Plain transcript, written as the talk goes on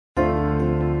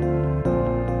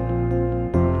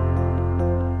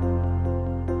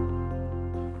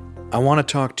I want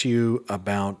to talk to you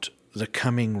about the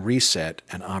coming reset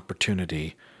and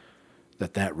opportunity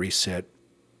that reset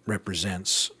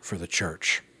represents for the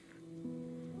church.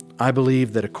 I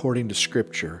believe that according to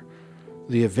Scripture,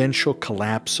 the eventual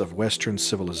collapse of Western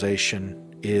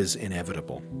civilization is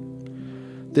inevitable.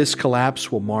 This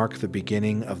collapse will mark the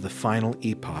beginning of the final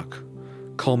epoch,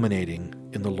 culminating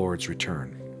in the Lord's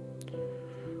return.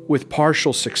 With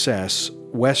partial success,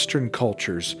 Western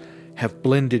cultures have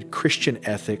blended Christian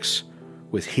ethics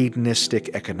with hedonistic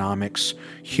economics,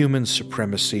 human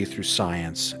supremacy through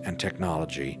science and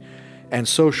technology, and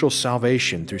social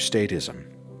salvation through statism.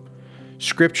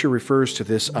 Scripture refers to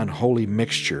this unholy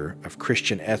mixture of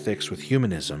Christian ethics with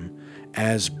humanism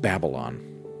as Babylon.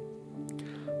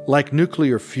 Like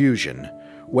nuclear fusion,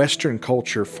 Western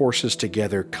culture forces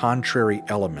together contrary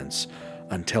elements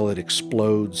until it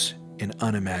explodes in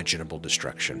unimaginable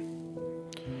destruction.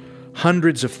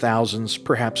 Hundreds of thousands,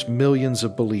 perhaps millions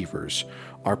of believers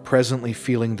are presently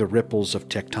feeling the ripples of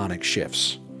tectonic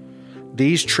shifts.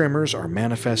 These tremors are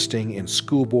manifesting in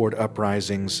school board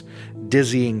uprisings,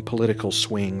 dizzying political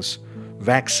swings,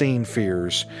 vaccine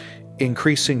fears,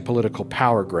 increasing political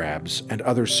power grabs, and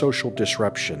other social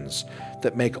disruptions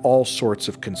that make all sorts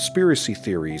of conspiracy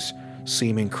theories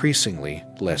seem increasingly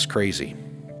less crazy.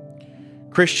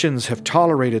 Christians have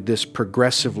tolerated this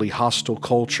progressively hostile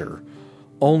culture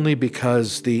only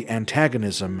because the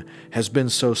antagonism has been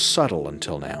so subtle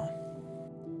until now.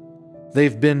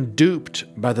 They've been duped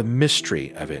by the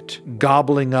mystery of it,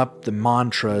 gobbling up the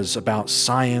mantras about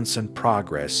science and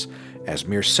progress as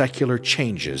mere secular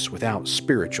changes without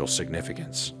spiritual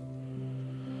significance.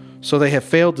 So they have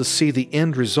failed to see the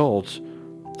end result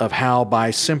of how, by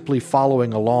simply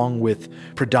following along with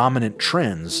predominant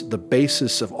trends, the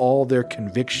basis of all their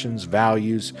convictions,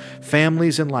 values,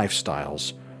 families, and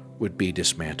lifestyles would be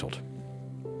dismantled.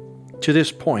 To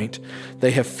this point,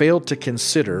 they have failed to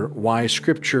consider why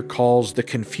Scripture calls the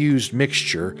confused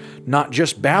mixture not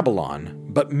just Babylon,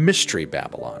 but Mystery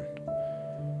Babylon.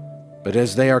 But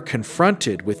as they are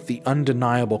confronted with the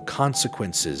undeniable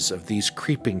consequences of these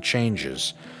creeping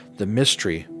changes, the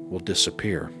mystery will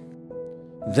disappear.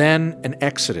 Then an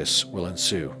exodus will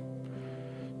ensue.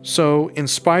 So, in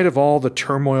spite of all the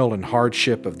turmoil and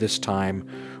hardship of this time,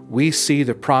 we see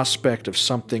the prospect of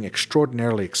something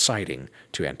extraordinarily exciting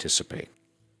to anticipate.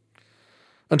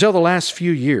 Until the last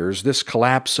few years, this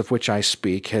collapse of which I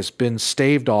speak has been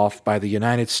staved off by the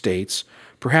United States,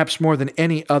 perhaps more than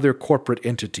any other corporate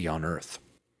entity on earth.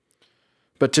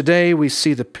 But today we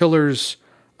see the pillars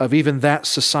of even that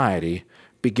society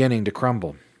beginning to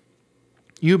crumble.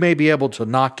 You may be able to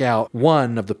knock out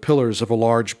one of the pillars of a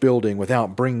large building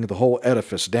without bringing the whole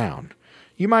edifice down.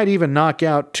 You might even knock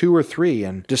out 2 or 3,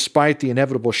 and despite the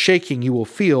inevitable shaking you will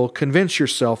feel, convince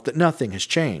yourself that nothing has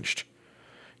changed.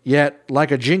 Yet,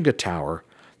 like a Jenga tower,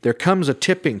 there comes a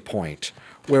tipping point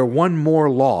where one more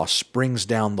loss brings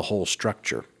down the whole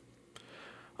structure.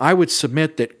 I would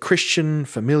submit that Christian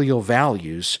familial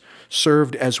values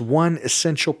served as one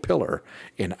essential pillar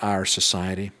in our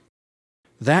society.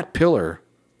 That pillar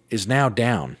is now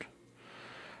down.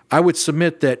 I would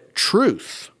submit that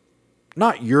truth,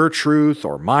 not your truth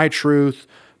or my truth,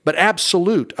 but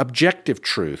absolute, objective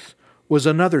truth, was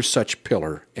another such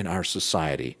pillar in our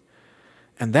society.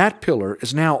 And that pillar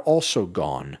is now also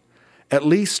gone, at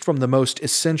least from the most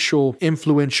essential,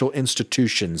 influential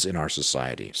institutions in our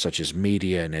society, such as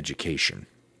media and education.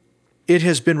 It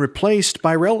has been replaced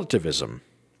by relativism.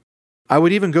 I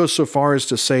would even go so far as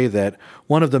to say that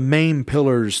one of the main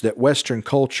pillars that Western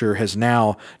culture has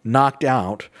now knocked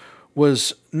out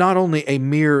was not only a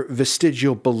mere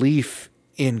vestigial belief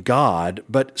in God,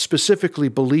 but specifically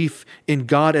belief in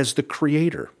God as the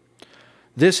Creator.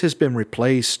 This has been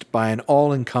replaced by an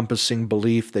all-encompassing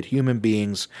belief that human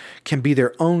beings can be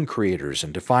their own creators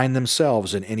and define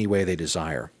themselves in any way they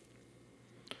desire.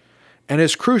 And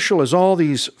as crucial as all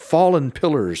these fallen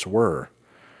pillars were,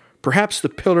 perhaps the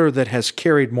pillar that has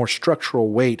carried more structural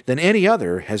weight than any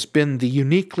other has been the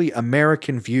uniquely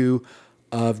American view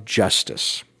of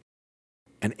justice.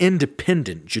 An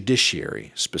independent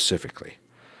judiciary, specifically.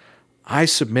 I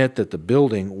submit that the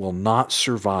building will not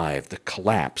survive the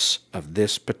collapse of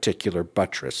this particular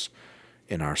buttress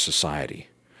in our society.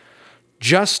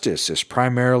 Justice is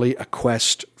primarily a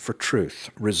quest for truth,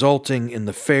 resulting in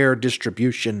the fair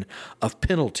distribution of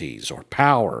penalties or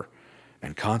power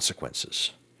and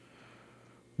consequences.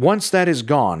 Once that is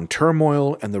gone,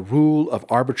 turmoil and the rule of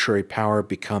arbitrary power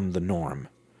become the norm.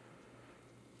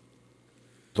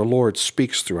 The Lord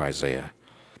speaks through Isaiah.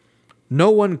 No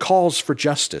one calls for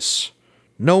justice.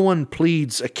 No one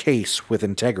pleads a case with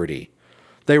integrity.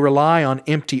 They rely on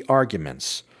empty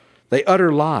arguments. They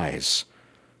utter lies.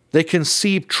 They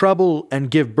conceive trouble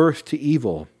and give birth to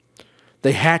evil.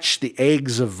 They hatch the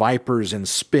eggs of vipers and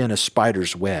spin a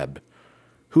spider's web.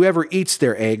 Whoever eats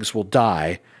their eggs will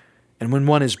die, and when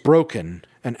one is broken,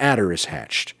 an adder is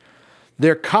hatched.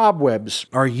 Their cobwebs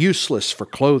are useless for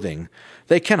clothing.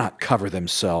 They cannot cover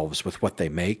themselves with what they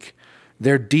make.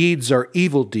 Their deeds are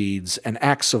evil deeds, and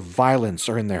acts of violence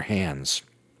are in their hands.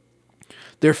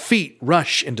 Their feet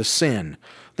rush into sin.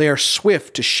 They are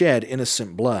swift to shed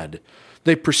innocent blood.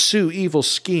 They pursue evil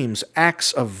schemes.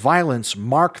 Acts of violence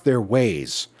mark their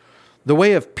ways. The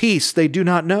way of peace they do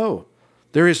not know.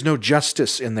 There is no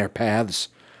justice in their paths.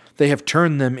 They have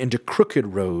turned them into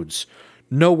crooked roads.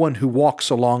 No one who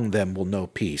walks along them will know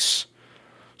peace.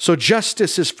 So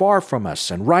justice is far from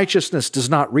us, and righteousness does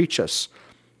not reach us.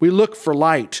 We look for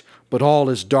light, but all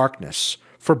is darkness,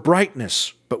 for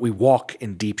brightness, but we walk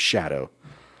in deep shadow.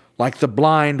 Like the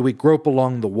blind, we grope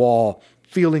along the wall,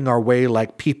 feeling our way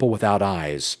like people without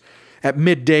eyes. At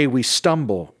midday we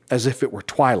stumble as if it were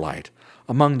twilight.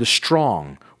 Among the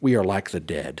strong, we are like the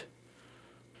dead.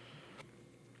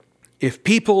 If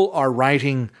people are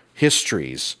writing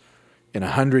histories in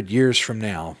 100 years from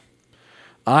now,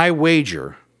 I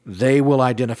wager they will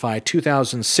identify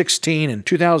 2016 and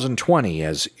 2020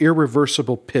 as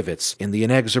irreversible pivots in the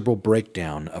inexorable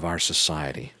breakdown of our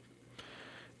society.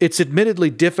 It's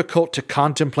admittedly difficult to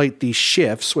contemplate these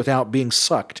shifts without being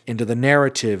sucked into the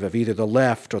narrative of either the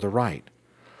left or the right.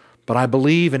 But I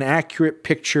believe an accurate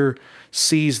picture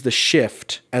sees the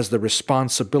shift as the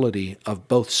responsibility of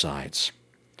both sides.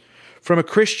 From a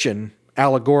Christian,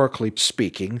 allegorically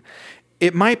speaking,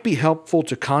 it might be helpful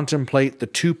to contemplate the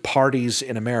two parties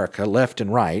in America, left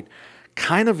and right,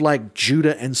 kind of like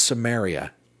Judah and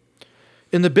Samaria.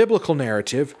 In the biblical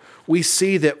narrative, we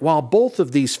see that while both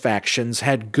of these factions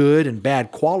had good and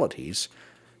bad qualities,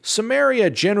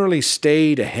 Samaria generally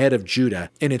stayed ahead of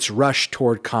Judah in its rush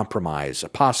toward compromise,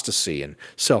 apostasy, and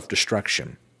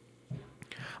self-destruction.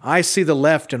 I see the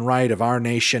left and right of our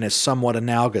nation as somewhat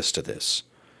analogous to this.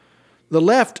 The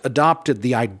left adopted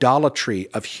the idolatry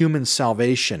of human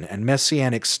salvation and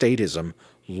Messianic statism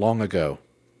long ago.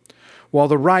 While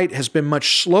the right has been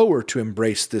much slower to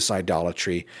embrace this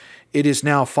idolatry, it is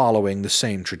now following the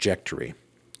same trajectory.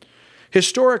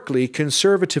 Historically,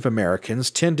 conservative Americans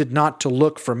tended not to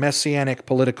look for messianic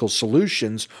political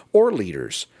solutions or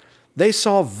leaders. They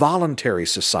saw voluntary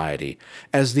society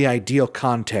as the ideal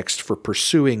context for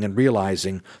pursuing and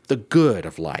realizing the good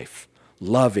of life,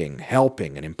 loving,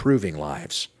 helping, and improving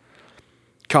lives.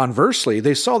 Conversely,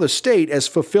 they saw the state as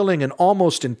fulfilling an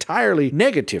almost entirely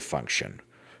negative function,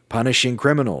 punishing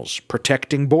criminals,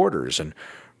 protecting borders, and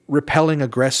repelling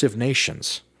aggressive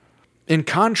nations. In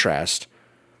contrast,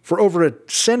 for over a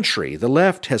century, the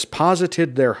left has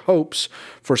posited their hopes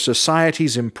for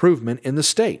society's improvement in the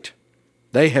state.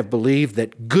 They have believed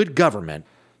that good government,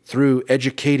 through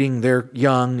educating their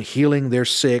young, healing their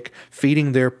sick,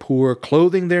 feeding their poor,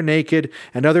 clothing their naked,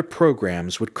 and other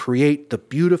programs, would create the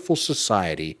beautiful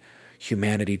society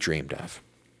humanity dreamed of.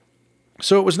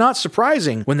 So it was not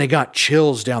surprising when they got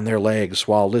chills down their legs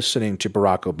while listening to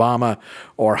Barack Obama,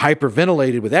 or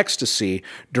hyperventilated with ecstasy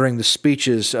during the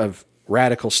speeches of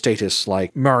radical statists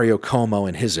like Mario Cuomo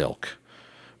and his ilk.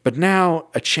 But now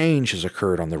a change has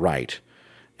occurred on the right,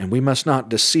 and we must not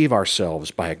deceive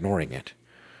ourselves by ignoring it.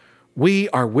 We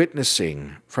are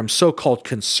witnessing from so-called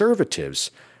conservatives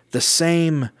the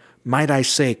same, might I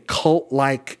say,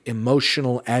 cult-like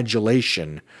emotional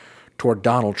adulation toward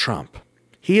Donald Trump.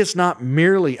 He is not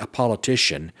merely a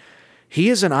politician. He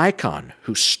is an icon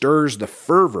who stirs the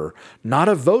fervor not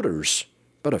of voters,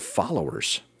 but of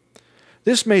followers.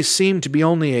 This may seem to be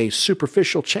only a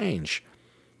superficial change,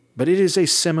 but it is a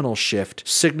seminal shift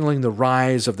signaling the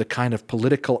rise of the kind of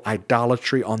political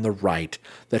idolatry on the right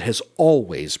that has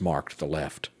always marked the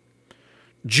left.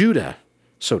 Judah,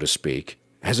 so to speak,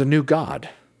 has a new god: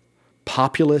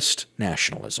 populist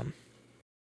nationalism.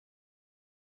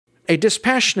 A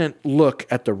dispassionate look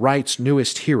at the right's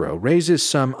newest hero raises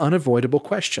some unavoidable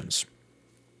questions.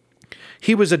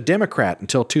 He was a Democrat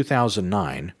until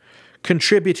 2009,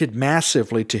 contributed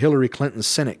massively to Hillary Clinton's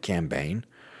Senate campaign,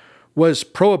 was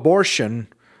pro-abortion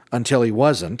until he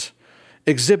wasn't,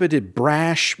 exhibited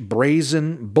brash,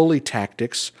 brazen, bully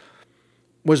tactics,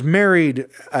 was married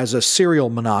as a serial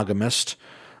monogamist,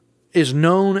 is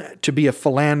known to be a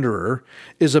philanderer,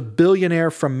 is a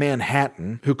billionaire from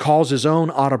Manhattan who calls his own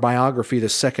autobiography the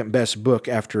second best book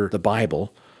after the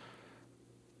Bible.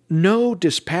 No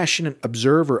dispassionate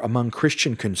observer among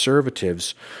Christian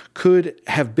conservatives could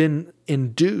have been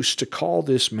induced to call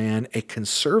this man a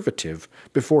conservative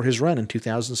before his run in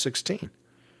 2016.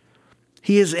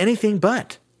 He is anything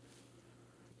but.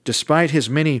 Despite his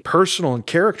many personal and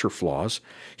character flaws,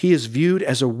 he is viewed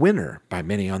as a winner by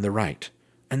many on the right,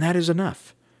 and that is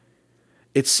enough.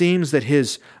 It seems that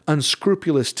his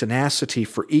unscrupulous tenacity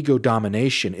for ego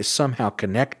domination is somehow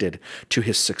connected to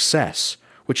his success,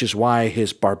 which is why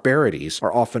his barbarities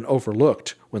are often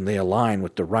overlooked when they align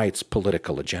with the right's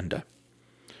political agenda.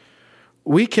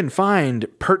 We can find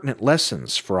pertinent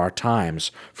lessons for our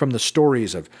times from the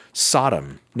stories of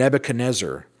Sodom,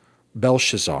 Nebuchadnezzar,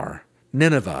 Belshazzar,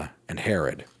 Nineveh, and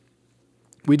Herod.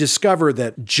 We discover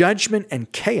that judgment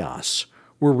and chaos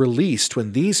were released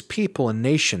when these people and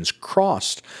nations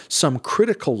crossed some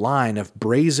critical line of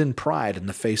brazen pride in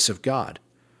the face of God.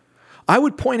 I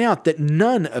would point out that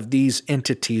none of these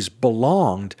entities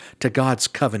belonged to God's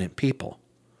covenant people.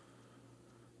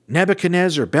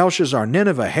 Nebuchadnezzar, Belshazzar,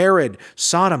 Nineveh, Herod,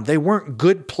 Sodom, they weren't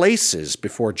good places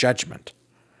before judgment.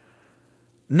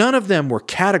 None of them were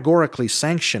categorically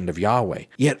sanctioned of Yahweh,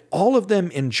 yet all of them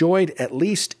enjoyed at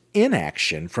least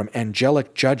inaction from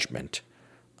angelic judgment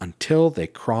until they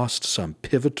crossed some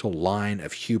pivotal line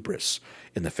of hubris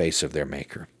in the face of their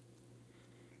Maker.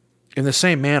 In the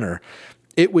same manner,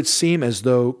 it would seem as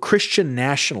though Christian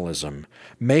nationalism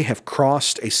may have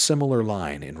crossed a similar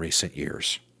line in recent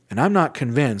years. And I'm not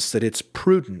convinced that it's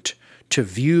prudent to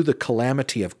view the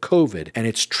calamity of COVID and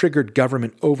its triggered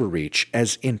government overreach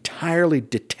as entirely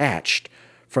detached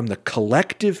from the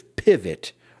collective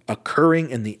pivot occurring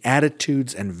in the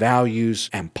attitudes and values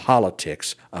and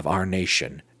politics of our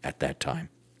nation at that time.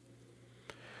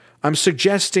 I'm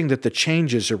suggesting that the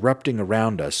changes erupting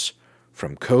around us,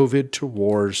 from COVID to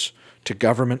wars to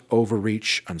government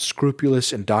overreach,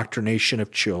 unscrupulous indoctrination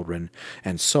of children,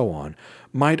 and so on,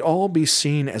 might all be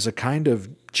seen as a kind of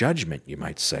judgment, you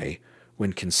might say,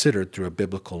 when considered through a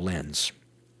biblical lens.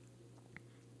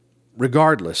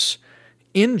 Regardless,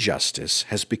 injustice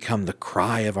has become the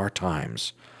cry of our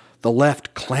times. The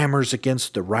left clamors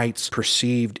against the right's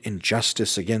perceived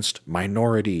injustice against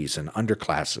minorities and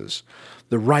underclasses.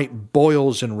 The right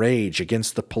boils in rage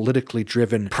against the politically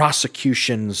driven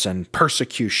prosecutions and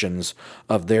persecutions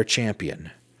of their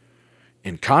champion.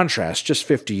 In contrast, just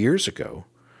 50 years ago,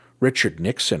 Richard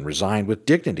Nixon resigned with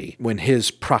dignity when his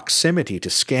proximity to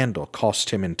scandal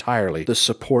cost him entirely the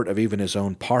support of even his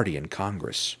own party in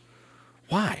Congress.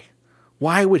 Why?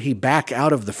 Why would he back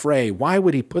out of the fray? Why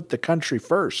would he put the country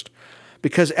first?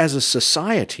 Because as a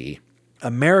society,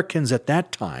 Americans at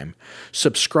that time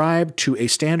subscribed to a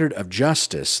standard of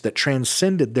justice that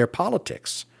transcended their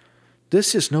politics.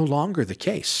 This is no longer the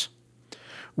case.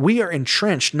 We are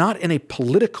entrenched not in a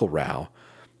political row,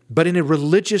 but in a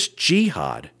religious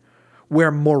jihad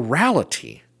where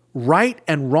morality, right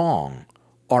and wrong,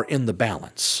 are in the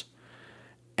balance.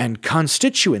 And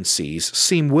constituencies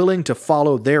seem willing to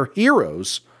follow their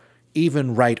heroes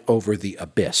even right over the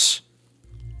abyss.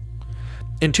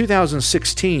 In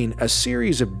 2016, a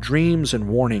series of dreams and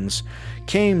warnings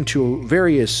came to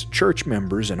various church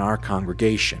members in our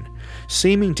congregation,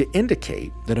 seeming to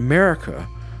indicate that America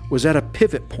was at a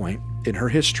pivot point in her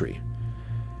history,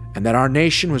 and that our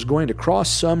nation was going to cross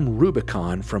some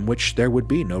Rubicon from which there would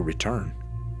be no return.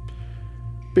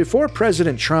 Before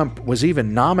President Trump was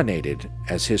even nominated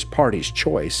as his party's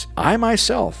choice, I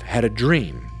myself had a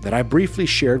dream that I briefly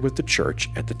shared with the church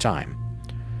at the time.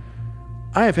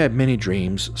 I have had many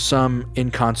dreams, some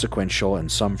inconsequential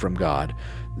and some from God.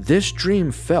 This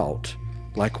dream felt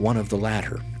like one of the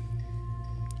latter.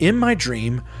 In my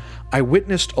dream, I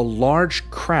witnessed a large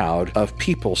crowd of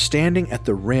people standing at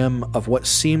the rim of what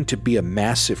seemed to be a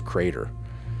massive crater.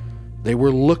 They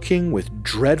were looking with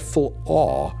dreadful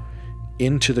awe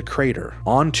into the crater,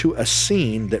 onto a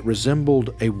scene that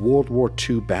resembled a World War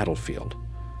II battlefield.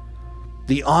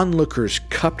 The onlookers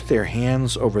cupped their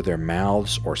hands over their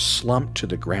mouths or slumped to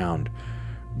the ground,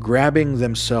 grabbing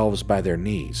themselves by their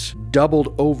knees,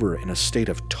 doubled over in a state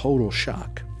of total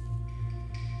shock.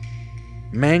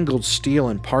 Mangled steel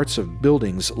and parts of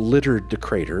buildings littered the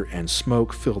crater, and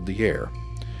smoke filled the air.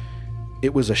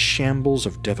 It was a shambles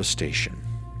of devastation.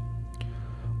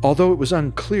 Although it was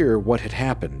unclear what had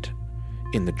happened,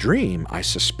 in the dream I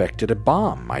suspected a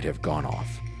bomb might have gone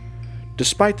off.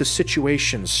 Despite the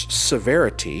situation's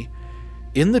severity,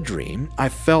 in the dream I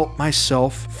felt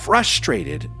myself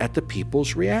frustrated at the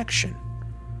people's reaction.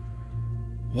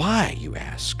 Why, you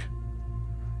ask?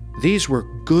 These were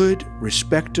good,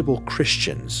 respectable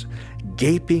Christians,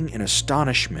 gaping in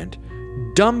astonishment,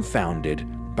 dumbfounded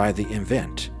by the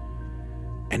event.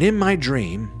 And in my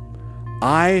dream,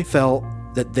 I felt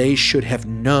that they should have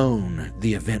known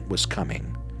the event was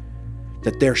coming,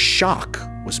 that their shock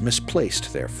was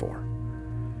misplaced, therefore.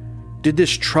 Did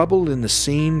this trouble in the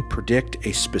scene predict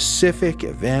a specific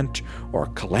event or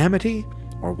calamity,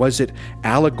 Or was it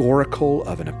allegorical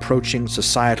of an approaching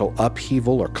societal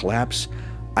upheaval or collapse?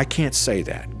 I can't say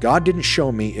that. God didn't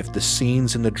show me if the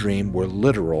scenes in the dream were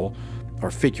literal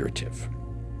or figurative.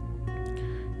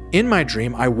 In my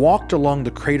dream, I walked along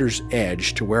the crater's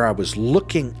edge to where I was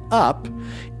looking up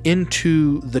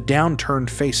into the downturned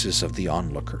faces of the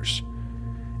onlookers,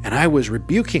 and I was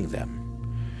rebuking them.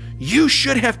 "You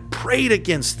should have prayed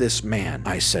against this man,"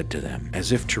 I said to them,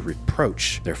 as if to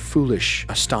reproach their foolish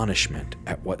astonishment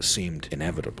at what seemed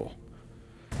inevitable.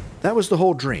 That was the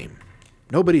whole dream.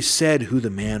 Nobody said who the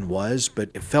man was, but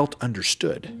it felt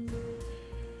understood.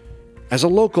 As a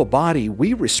local body,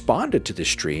 we responded to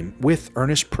this dream with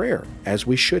earnest prayer, as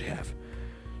we should have.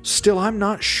 Still, I'm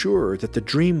not sure that the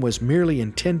dream was merely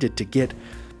intended to get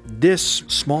this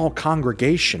small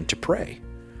congregation to pray.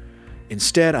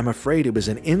 Instead, I'm afraid it was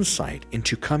an insight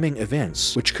into coming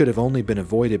events which could have only been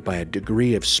avoided by a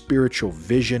degree of spiritual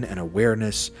vision and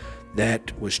awareness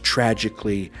that was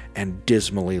tragically and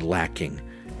dismally lacking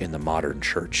in the modern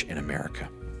church in America.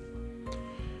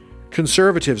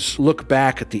 Conservatives look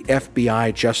back at the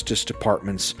FBI Justice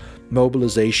Department's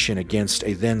mobilization against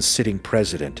a then-sitting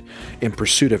president in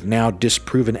pursuit of now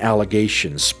disproven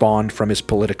allegations spawned from his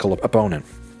political opponent.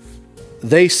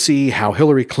 They see how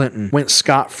Hillary Clinton went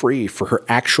scot-free for her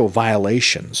actual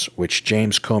violations, which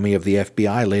James Comey of the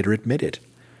FBI later admitted.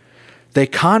 They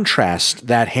contrast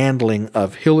that handling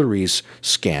of Hillary's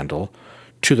scandal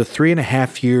to the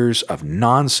 3.5 years of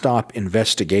nonstop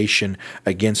investigation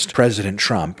against President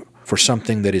Trump for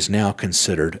something that is now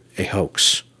considered a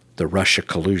hoax, the Russia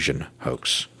collusion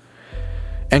hoax.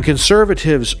 And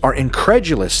conservatives are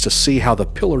incredulous to see how the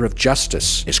pillar of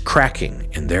justice is cracking,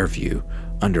 in their view,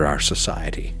 under our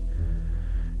society.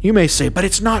 You may say, but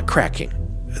it's not cracking.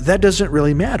 That doesn't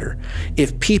really matter.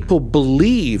 If people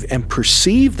believe and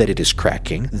perceive that it is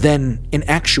cracking, then in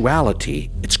actuality,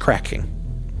 it's cracking.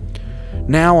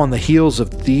 Now, on the heels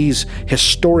of these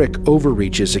historic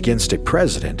overreaches against a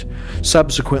president,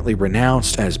 subsequently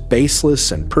renounced as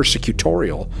baseless and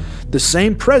persecutorial, the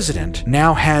same president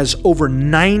now has over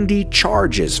 90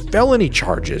 charges, felony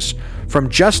charges, from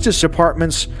Justice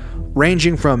Departments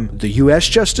ranging from the U.S.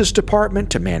 Justice Department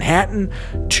to Manhattan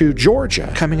to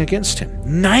Georgia coming against him.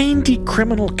 90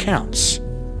 criminal counts.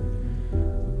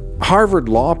 Harvard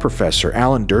law professor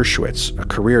Alan Dershowitz, a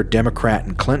career Democrat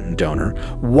and Clinton donor,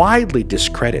 widely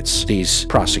discredits these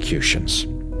prosecutions.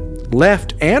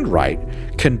 Left and right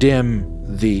condemn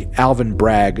the Alvin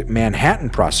Bragg Manhattan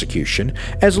prosecution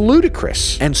as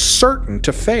ludicrous and certain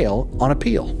to fail on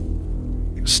appeal.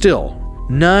 Still,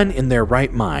 none in their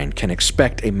right mind can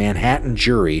expect a Manhattan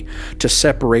jury to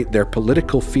separate their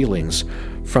political feelings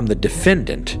from the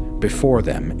defendant before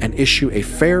them and issue a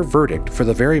fair verdict for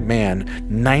the very man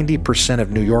 90%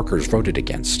 of New Yorkers voted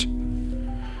against.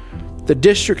 The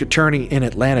district attorney in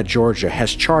Atlanta, Georgia,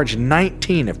 has charged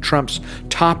 19 of Trump's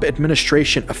top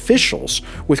administration officials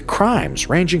with crimes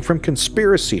ranging from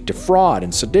conspiracy to fraud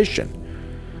and sedition.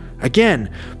 Again,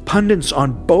 pundits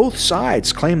on both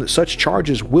sides claim that such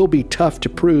charges will be tough to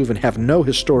prove and have no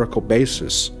historical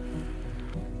basis.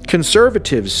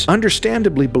 Conservatives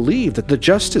understandably believe that the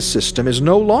justice system is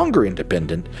no longer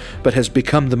independent, but has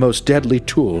become the most deadly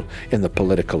tool in the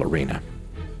political arena.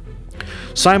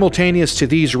 Simultaneous to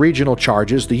these regional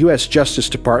charges, the U.S. Justice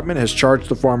Department has charged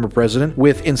the former president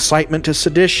with incitement to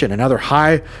sedition and other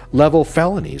high-level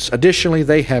felonies. Additionally,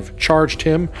 they have charged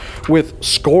him with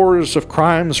scores of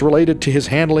crimes related to his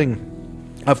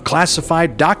handling of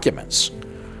classified documents.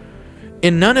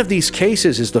 In none of these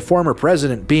cases is the former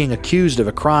president being accused of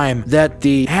a crime that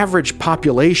the average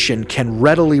population can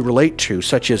readily relate to,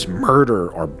 such as murder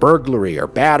or burglary or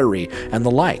battery and the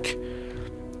like.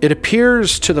 It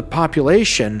appears to the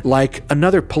population like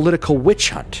another political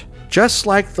witch hunt, just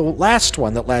like the last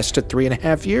one that lasted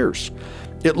 3.5 years.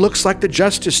 It looks like the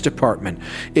Justice Department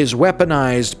is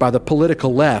weaponized by the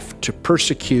political left to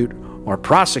persecute or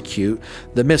prosecute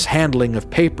the mishandling of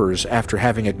papers after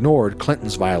having ignored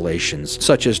Clinton's violations,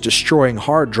 such as destroying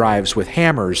hard drives with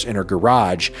hammers in her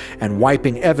garage and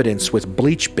wiping evidence with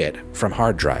bleach bit from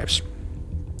hard drives.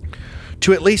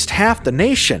 To at least half the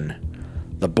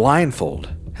nation, the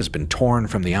blindfold has been torn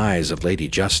from the eyes of Lady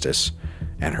Justice,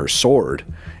 and her sword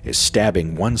is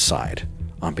stabbing one side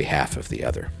on behalf of the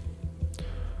other.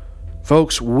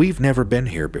 Folks, we've never been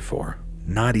here before,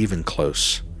 not even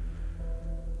close.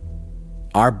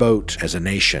 Our boat as a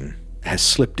nation has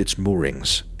slipped its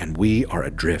moorings, and we are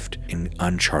adrift in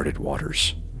uncharted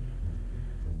waters.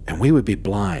 And we would be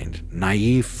blind,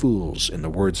 naive fools, in the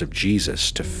words of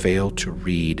Jesus, to fail to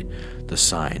read the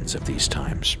signs of these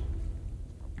times.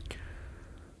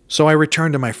 So I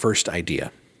return to my first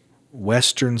idea.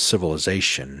 Western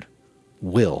civilization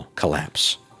will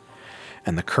collapse.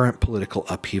 And the current political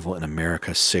upheaval in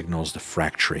America signals the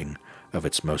fracturing of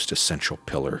its most essential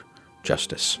pillar,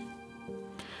 justice.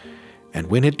 And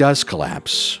when it does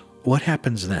collapse, what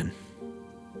happens then?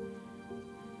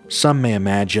 Some may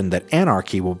imagine that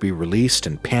anarchy will be released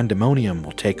and pandemonium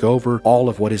will take over all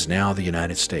of what is now the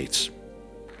United States.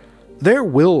 There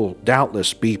will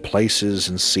doubtless be places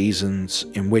and seasons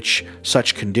in which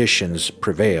such conditions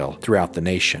prevail throughout the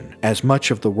nation, as much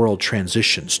of the world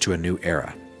transitions to a new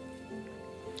era.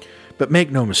 But make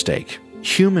no mistake,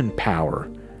 human power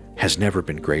has never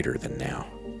been greater than now.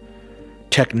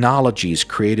 Technologies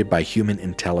created by human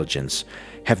intelligence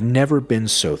have never been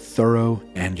so thorough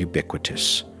and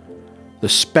ubiquitous. The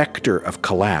specter of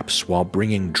collapse, while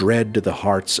bringing dread to the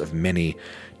hearts of many,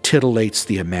 titillates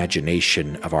the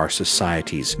imagination of our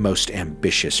society's most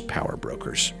ambitious power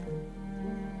brokers.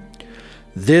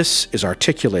 This is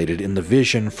articulated in the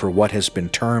vision for what has been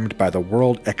termed by the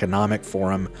World Economic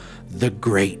Forum the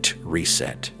Great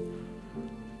Reset.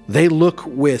 They look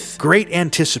with great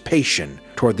anticipation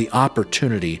toward the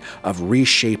opportunity of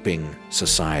reshaping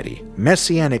society.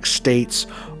 Messianic states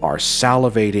are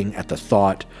salivating at the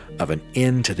thought of an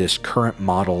end to this current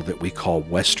model that we call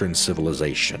Western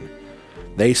civilization.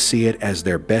 They see it as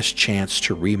their best chance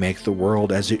to remake the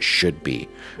world as it should be,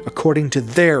 according to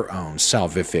their own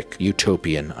salvific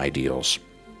utopian ideals.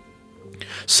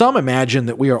 Some imagine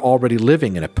that we are already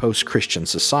living in a post-Christian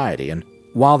society, and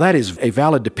while that is a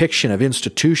valid depiction of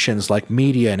institutions like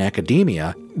media and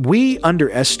academia, we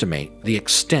underestimate the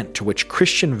extent to which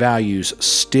Christian values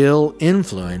still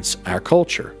influence our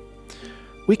culture.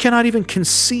 We cannot even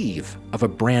conceive of a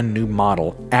brand new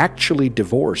model actually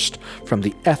divorced from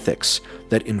the ethics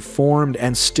that informed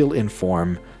and still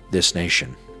inform this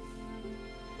nation.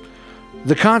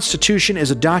 The Constitution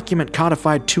is a document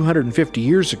codified 250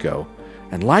 years ago,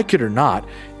 and like it or not,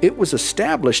 it was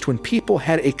established when people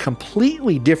had a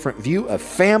completely different view of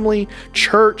family,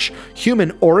 church,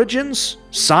 human origins,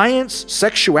 science,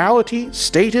 sexuality,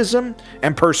 statism,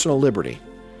 and personal liberty.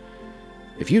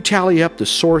 If you tally up the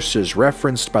sources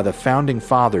referenced by the Founding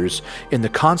Fathers in the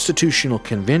Constitutional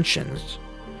Conventions,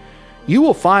 you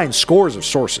will find scores of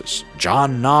sources.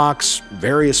 John Knox,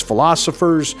 various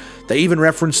philosophers, they even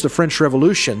reference the French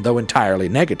Revolution, though entirely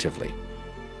negatively.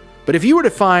 But if you were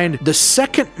to find the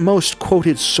second most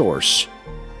quoted source,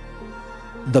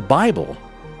 the Bible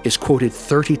is quoted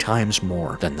 30 times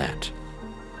more than that.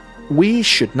 We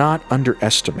should not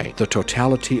underestimate the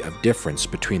totality of difference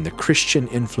between the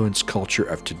Christian-influenced culture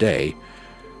of today,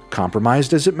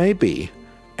 compromised as it may be,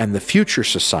 and the future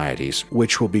societies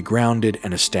which will be grounded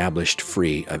and established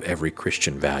free of every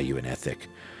Christian value and ethic,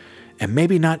 and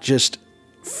maybe not just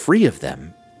free of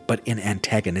them, but in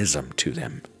antagonism to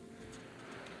them.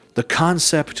 The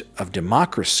concept of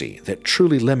democracy that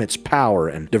truly limits power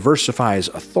and diversifies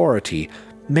authority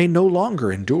may no longer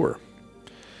endure.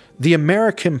 The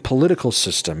American political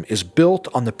system is built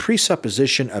on the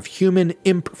presupposition of human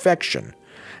imperfection,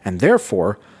 and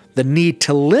therefore the need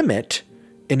to limit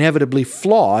inevitably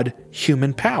flawed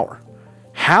human power.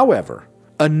 However,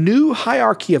 a new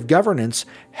hierarchy of governance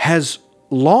has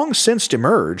long since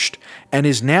emerged and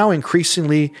is now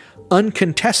increasingly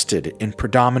uncontested in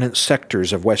predominant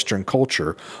sectors of Western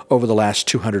culture over the last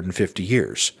 250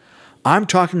 years. I'm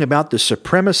talking about the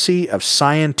supremacy of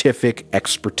scientific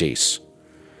expertise.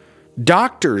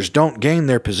 Doctors don't gain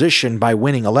their position by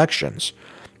winning elections,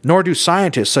 nor do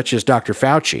scientists such as Dr.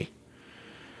 Fauci.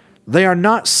 They are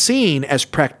not seen as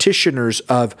practitioners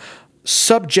of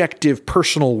subjective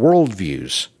personal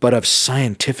worldviews, but of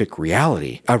scientific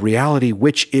reality, a reality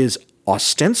which is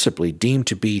ostensibly deemed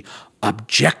to be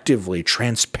objectively,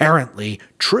 transparently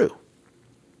true.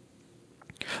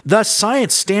 Thus,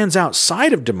 science stands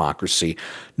outside of democracy,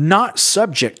 not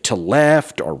subject to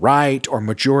left or right or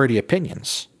majority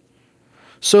opinions.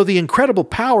 So the incredible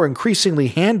power increasingly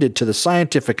handed to the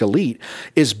scientific elite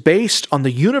is based on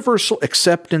the universal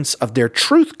acceptance of their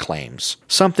truth claims,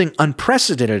 something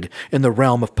unprecedented in the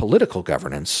realm of political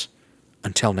governance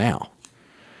until now.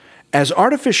 As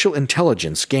artificial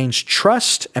intelligence gains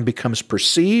trust and becomes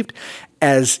perceived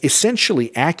as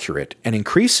essentially accurate and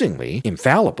increasingly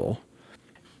infallible,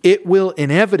 it will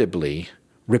inevitably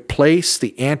replace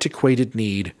the antiquated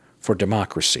need for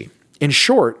democracy. In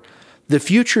short, the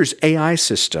future's AI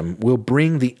system will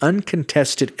bring the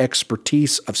uncontested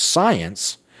expertise of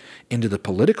science into the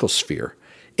political sphere,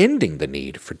 ending the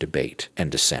need for debate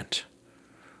and dissent.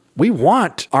 We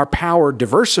want our power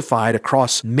diversified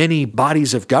across many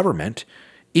bodies of government.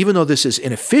 Even though this is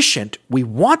inefficient, we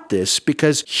want this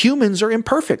because humans are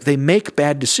imperfect. They make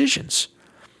bad decisions.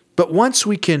 But once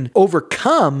we can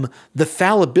overcome the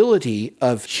fallibility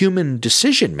of human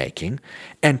decision-making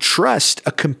and trust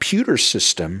a computer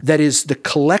system that is the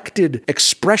collected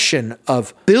expression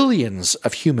of billions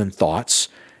of human thoughts,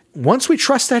 once we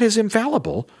trust that is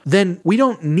infallible, then we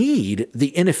don't need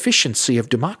the inefficiency of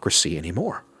democracy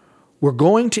anymore. We're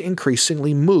going to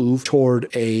increasingly move toward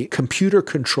a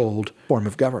computer-controlled form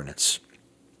of governance.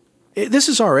 This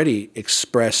is already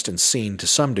expressed and seen to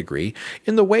some degree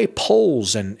in the way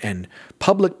polls and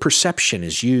public perception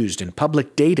is used and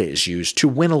public data is used to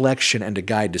win election and to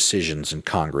guide decisions in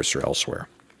Congress or elsewhere.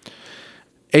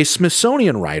 A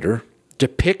Smithsonian writer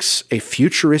depicts a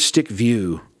futuristic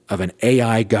view of an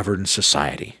AI-governed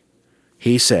society.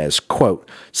 He says, quote,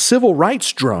 "Civil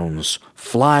rights drones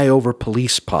fly over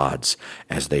police pods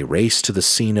as they race to the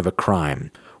scene of a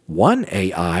crime, one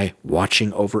AI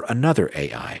watching over another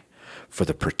AI for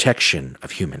the protection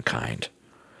of humankind.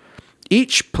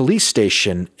 Each police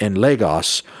station in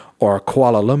Lagos or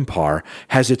Kuala Lumpur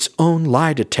has its own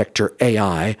lie detector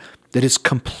AI that is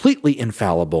completely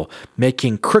infallible,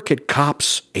 making crooked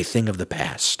cops a thing of the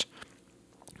past.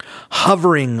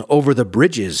 Hovering over the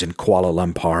bridges in Kuala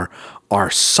Lumpur are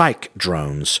psych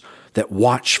drones that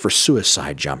watch for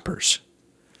suicide jumpers.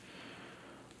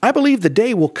 I believe the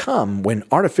day will come when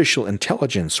artificial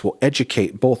intelligence will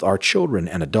educate both our children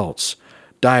and adults,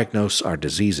 diagnose our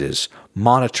diseases,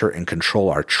 monitor and control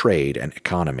our trade and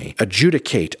economy,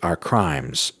 adjudicate our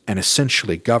crimes, and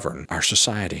essentially govern our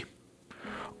society.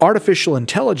 Artificial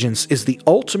intelligence is the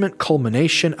ultimate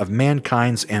culmination of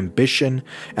mankind's ambition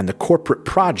and the corporate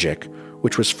project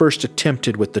which was first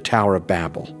attempted with the Tower of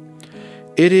Babel.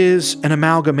 It is an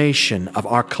amalgamation of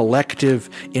our collective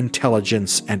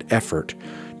intelligence and effort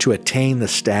to attain the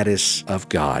status of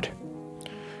God.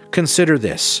 Consider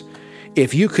this.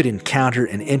 If you could encounter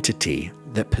an entity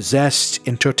that possessed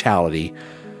in totality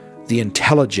the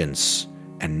intelligence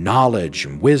and knowledge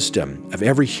and wisdom of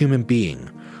every human being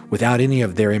without any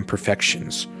of their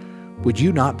imperfections, would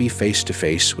you not be face to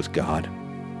face with God?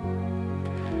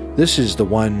 This is the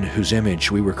one whose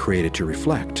image we were created to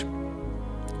reflect.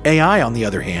 AI, on the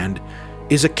other hand,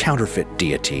 is a counterfeit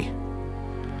deity.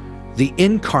 The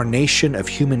incarnation of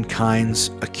humankind's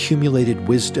accumulated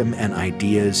wisdom and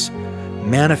ideas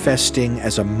manifesting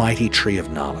as a mighty tree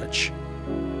of knowledge.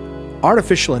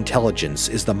 Artificial intelligence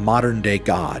is the modern-day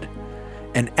God,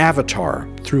 an avatar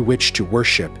through which to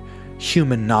worship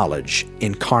human knowledge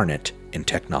incarnate in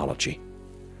technology.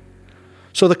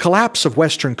 So the collapse of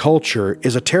Western culture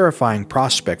is a terrifying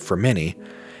prospect for many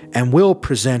and will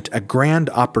present a grand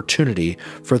opportunity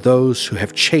for those who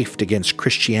have chafed against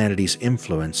Christianity's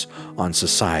influence on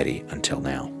society until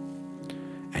now.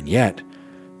 And yet,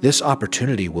 this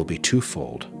opportunity will be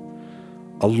twofold.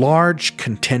 A large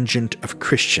contingent of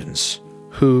Christians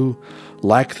who,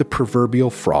 like the proverbial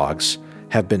frogs,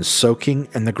 have been soaking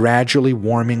in the gradually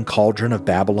warming cauldron of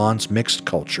Babylon's mixed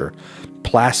culture,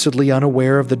 placidly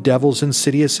unaware of the devil's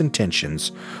insidious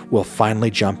intentions, will finally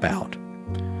jump out.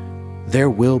 There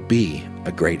will be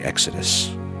a great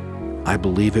exodus. I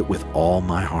believe it with all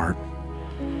my heart.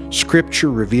 Scripture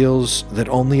reveals that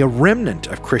only a remnant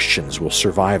of Christians will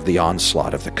survive the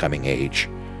onslaught of the coming age.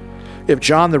 If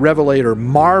John the Revelator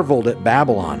marveled at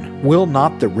Babylon, will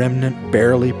not the remnant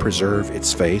barely preserve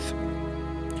its faith?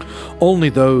 Only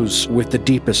those with the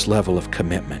deepest level of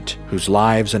commitment, whose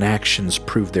lives and actions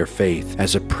prove their faith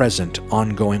as a present,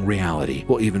 ongoing reality,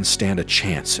 will even stand a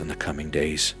chance in the coming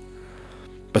days.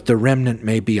 But the remnant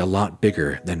may be a lot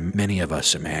bigger than many of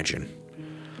us imagine.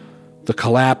 The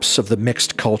collapse of the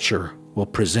mixed culture will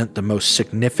present the most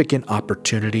significant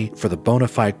opportunity for the bona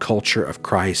fide culture of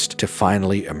Christ to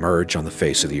finally emerge on the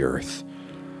face of the earth.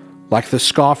 Like the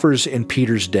scoffers in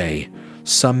Peter's day,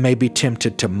 some may be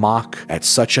tempted to mock at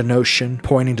such a notion,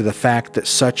 pointing to the fact that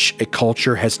such a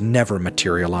culture has never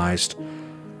materialized.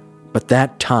 But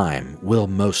that time will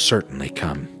most certainly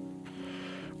come.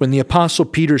 When the Apostle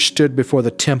Peter stood before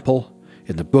the temple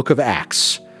in the book of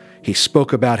Acts, he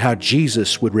spoke about how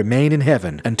Jesus would remain in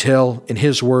heaven until, in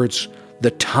his words,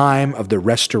 the time of the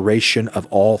restoration of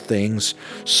all things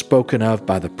spoken of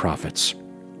by the prophets.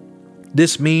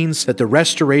 This means that the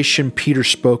restoration Peter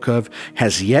spoke of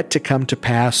has yet to come to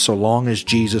pass so long as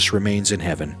Jesus remains in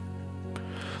heaven.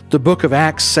 The book of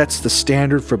Acts sets the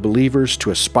standard for believers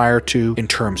to aspire to in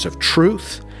terms of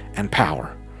truth and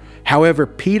power. However,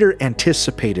 Peter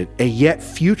anticipated a yet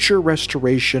future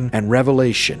restoration and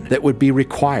revelation that would be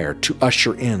required to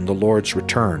usher in the Lord's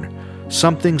return,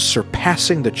 something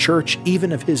surpassing the church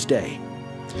even of his day.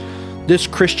 This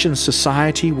Christian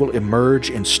society will emerge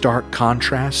in stark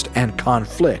contrast and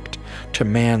conflict to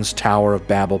man's Tower of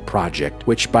Babel project,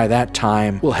 which by that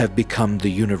time will have become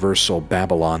the universal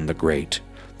Babylon the Great,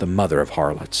 the mother of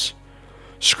harlots.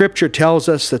 Scripture tells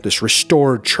us that this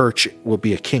restored church will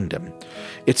be a kingdom.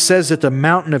 It says that the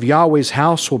mountain of Yahweh's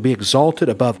house will be exalted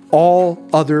above all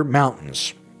other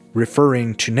mountains,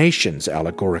 referring to nations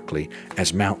allegorically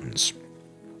as mountains.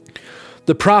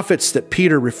 The prophets that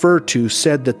Peter referred to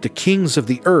said that the kings of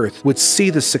the earth would see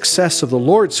the success of the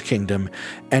Lord's kingdom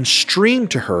and stream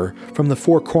to her from the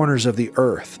four corners of the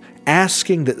earth,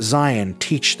 asking that Zion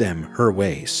teach them her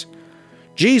ways.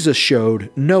 Jesus showed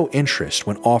no interest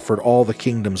when offered all the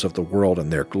kingdoms of the world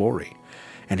and their glory,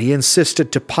 and he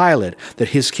insisted to Pilate that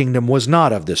his kingdom was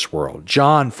not of this world.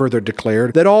 John further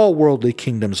declared that all worldly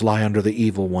kingdoms lie under the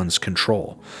evil one's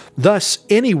control. Thus,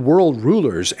 any world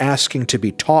rulers asking to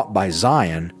be taught by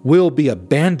Zion will be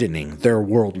abandoning their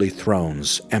worldly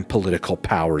thrones and political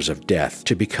powers of death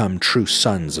to become true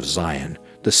sons of Zion,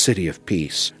 the city of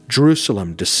peace,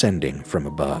 Jerusalem descending from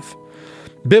above.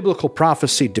 Biblical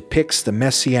prophecy depicts the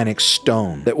Messianic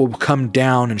stone that will come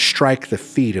down and strike the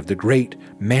feet of the great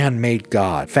man-made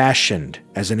God, fashioned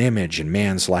as an image in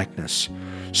man's likeness.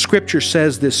 Scripture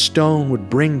says this stone would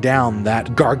bring down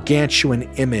that gargantuan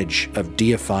image of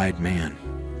deified man.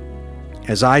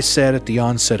 As I said at the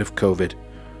onset of COVID,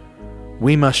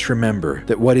 we must remember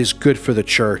that what is good for the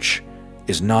church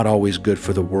is not always good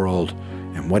for the world,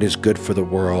 and what is good for the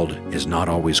world is not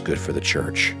always good for the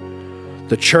church.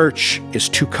 The church is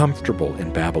too comfortable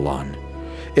in Babylon.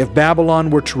 If Babylon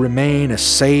were to remain a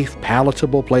safe,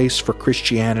 palatable place for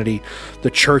Christianity,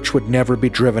 the church would never be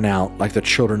driven out like the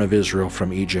children of Israel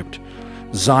from Egypt.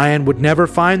 Zion would never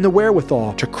find the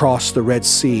wherewithal to cross the Red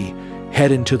Sea,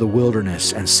 head into the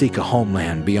wilderness, and seek a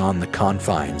homeland beyond the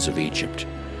confines of Egypt.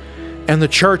 And the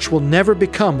church will never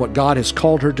become what God has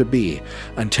called her to be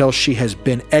until she has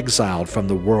been exiled from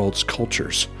the world's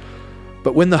cultures.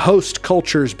 But when the host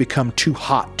cultures become too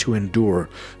hot to endure,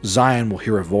 Zion will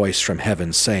hear a voice from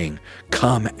heaven saying,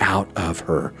 "Come out of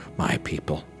her, my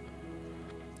people."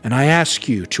 And I ask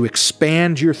you to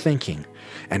expand your thinking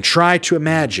and try to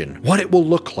imagine what it will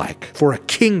look like for a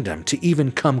kingdom to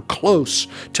even come close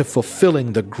to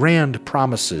fulfilling the grand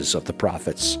promises of the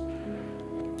prophets.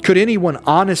 Could anyone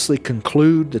honestly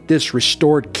conclude that this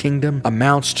restored kingdom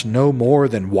amounts to no more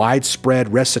than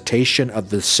widespread recitation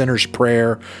of the sinner's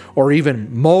prayer, or even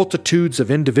multitudes of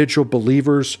individual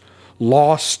believers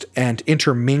lost and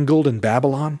intermingled in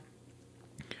Babylon?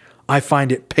 I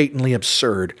find it patently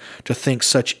absurd to think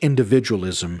such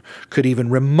individualism could even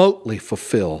remotely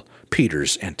fulfill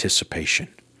Peter's anticipation.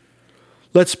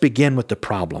 Let's begin with the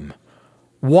problem.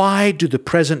 Why do the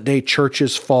present-day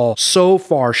churches fall so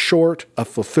far short of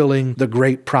fulfilling the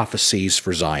great prophecies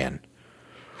for Zion?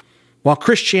 While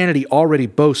Christianity already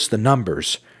boasts the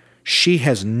numbers, she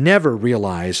has never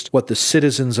realized what the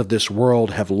citizens of this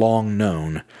world have long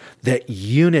known, that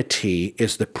unity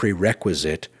is the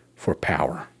prerequisite for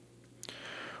power.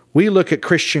 We look at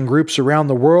Christian groups around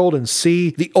the world and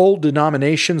see the old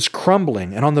denominations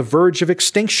crumbling and on the verge of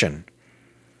extinction.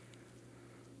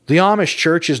 The Amish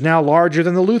church is now larger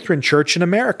than the Lutheran church in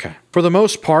America. For the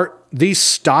most part, these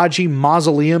stodgy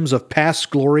mausoleums of past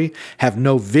glory have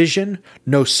no vision,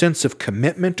 no sense of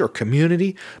commitment or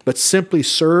community, but simply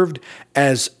served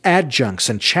as adjuncts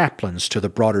and chaplains to the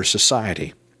broader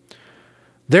society.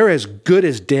 They're as good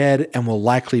as dead and will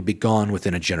likely be gone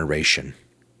within a generation.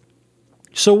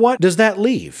 So what does that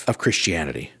leave of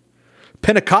Christianity?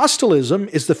 Pentecostalism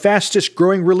is the fastest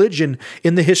growing religion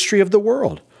in the history of the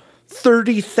world.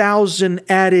 30,000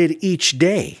 added each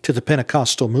day to the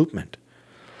Pentecostal movement.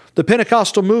 The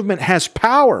Pentecostal movement has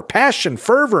power, passion,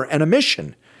 fervor, and a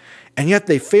mission, and yet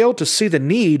they fail to see the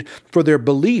need for their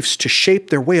beliefs to shape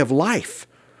their way of life,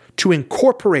 to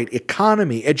incorporate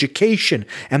economy, education,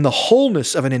 and the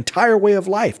wholeness of an entire way of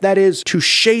life. That is, to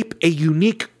shape a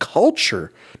unique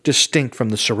culture distinct from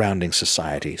the surrounding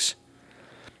societies.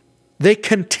 They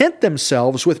content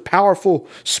themselves with powerful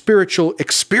spiritual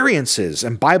experiences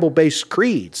and Bible-based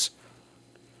creeds.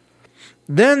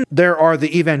 Then there are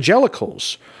the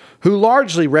evangelicals, who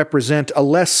largely represent a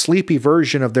less sleepy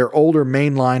version of their older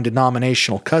mainline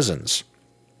denominational cousins.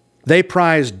 They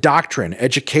prize doctrine,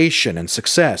 education, and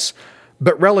success,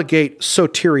 but relegate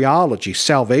soteriology,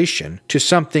 salvation, to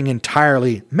something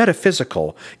entirely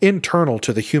metaphysical, internal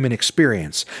to the human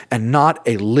experience, and not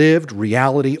a lived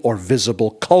reality or visible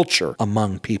culture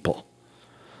among people.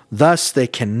 Thus, they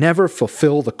can never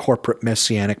fulfill the corporate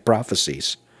messianic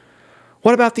prophecies.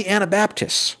 What about the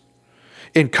Anabaptists?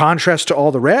 In contrast to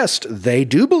all the rest, they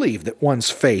do believe that one's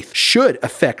faith should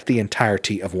affect the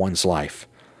entirety of one's life.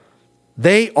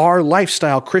 They are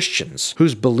lifestyle Christians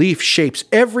whose belief shapes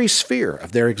every sphere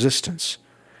of their existence.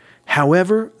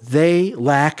 However, they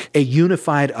lack a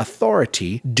unified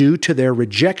authority due to their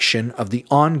rejection of the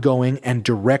ongoing and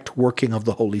direct working of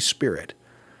the Holy Spirit.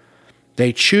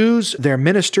 They choose their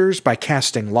ministers by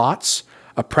casting lots,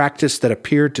 a practice that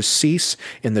appeared to cease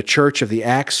in the Church of the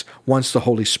Acts once the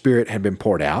Holy Spirit had been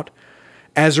poured out.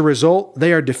 As a result,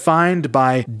 they are defined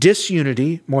by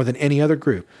disunity more than any other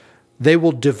group. They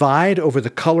will divide over the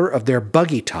color of their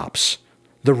buggy tops,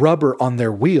 the rubber on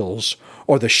their wheels,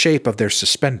 or the shape of their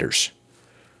suspenders.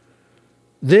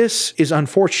 This is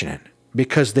unfortunate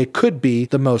because they could be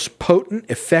the most potent,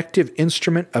 effective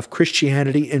instrument of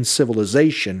Christianity in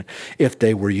civilization if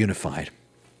they were unified.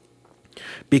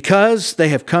 Because they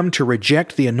have come to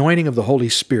reject the anointing of the Holy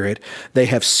Spirit, they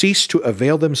have ceased to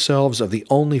avail themselves of the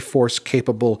only force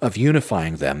capable of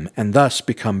unifying them, and thus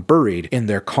become buried in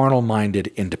their carnal-minded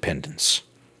independence.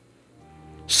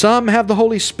 Some have the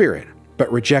Holy Spirit,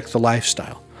 but reject the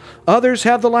lifestyle. Others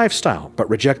have the lifestyle, but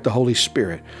reject the Holy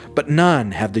Spirit. But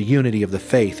none have the unity of the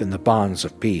faith and the bonds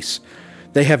of peace.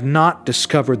 They have not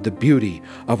discovered the beauty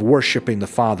of worshiping the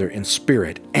Father in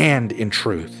spirit and in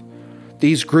truth.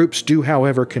 These groups do,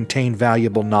 however, contain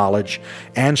valuable knowledge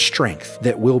and strength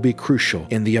that will be crucial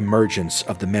in the emergence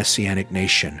of the Messianic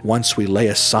nation once we lay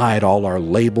aside all our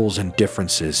labels and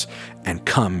differences and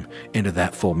come into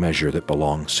that full measure that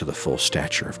belongs to the full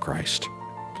stature of Christ.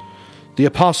 The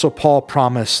Apostle Paul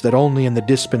promised that only in the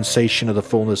dispensation of the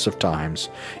fullness of times,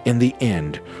 in the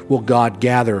end, will God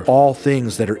gather all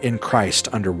things that are in Christ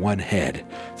under one head,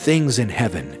 things in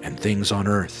heaven and things on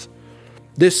earth.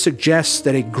 This suggests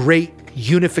that a great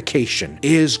unification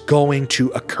is going to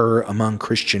occur among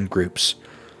Christian groups.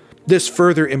 This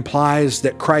further implies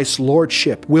that Christ's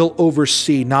lordship will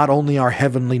oversee not only our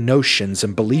heavenly notions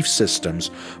and belief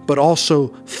systems, but also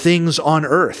things on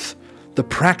earth, the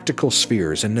practical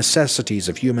spheres and necessities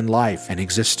of human life and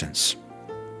existence.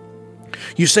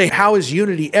 You say, how is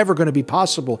unity ever going to be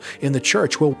possible in the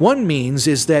church? Well, one means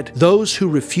is that those who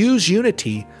refuse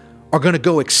unity are going to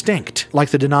go extinct, like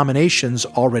the denominations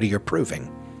already are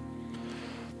proving.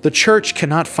 The church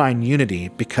cannot find unity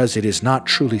because it is not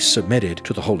truly submitted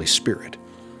to the Holy Spirit.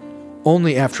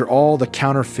 Only after all the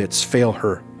counterfeits fail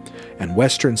her and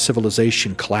Western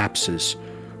civilization collapses,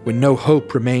 when no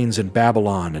hope remains in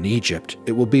Babylon and Egypt,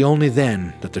 it will be only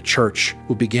then that the church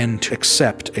will begin to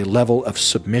accept a level of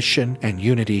submission and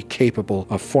unity capable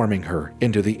of forming her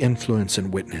into the influence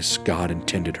and witness God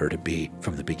intended her to be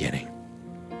from the beginning.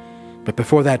 But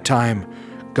before that time,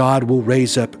 God will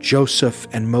raise up Joseph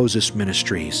and Moses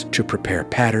ministries to prepare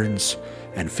patterns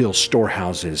and fill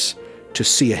storehouses, to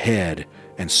see ahead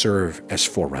and serve as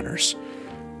forerunners.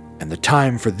 And the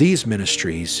time for these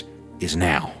ministries is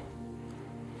now.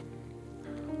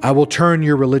 I will turn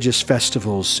your religious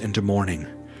festivals into mourning,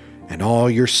 and all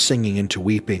your singing into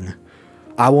weeping.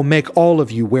 I will make all of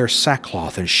you wear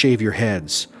sackcloth and shave your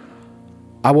heads.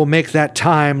 I will make that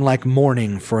time like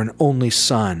mourning for an only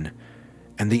son,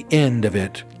 and the end of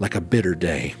it like a bitter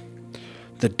day.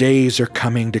 The days are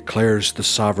coming, declares the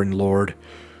sovereign Lord,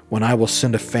 when I will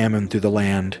send a famine through the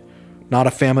land, not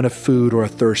a famine of food or a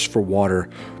thirst for water,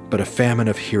 but a famine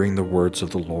of hearing the words of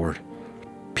the Lord.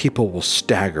 People will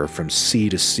stagger from sea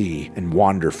to sea and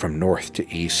wander from north to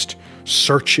east,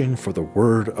 searching for the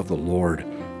word of the Lord,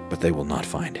 but they will not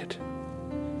find it.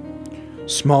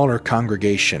 Smaller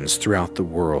congregations throughout the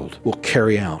world will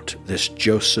carry out this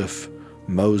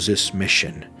Joseph-Moses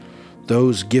mission,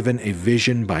 those given a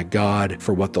vision by God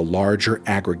for what the larger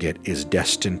aggregate is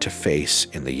destined to face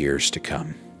in the years to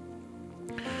come.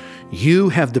 You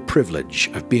have the privilege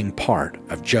of being part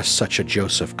of just such a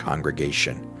Joseph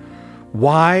congregation.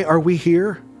 Why are we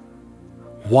here?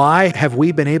 Why have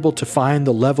we been able to find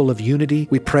the level of unity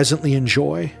we presently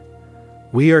enjoy?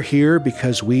 We are here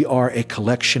because we are a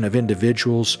collection of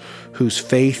individuals whose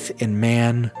faith in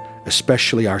man,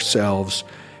 especially ourselves,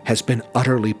 has been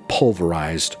utterly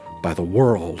pulverized by the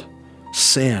world,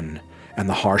 sin, and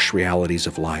the harsh realities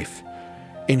of life.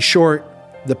 In short,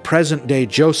 the present-day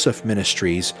Joseph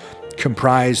ministries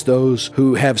comprise those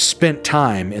who have spent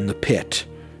time in the pit,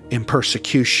 in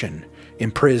persecution, in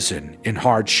prison, in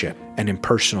hardship, and in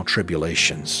personal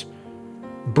tribulations.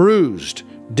 Bruised,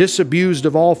 disabused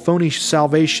of all phony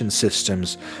salvation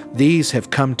systems, these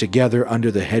have come together under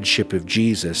the headship of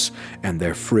Jesus, and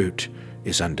their fruit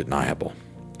is undeniable.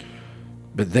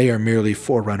 But they are merely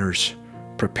forerunners,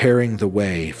 preparing the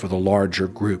way for the larger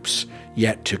groups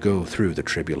yet to go through the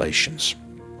tribulations.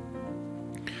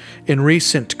 In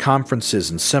recent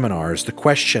conferences and seminars, the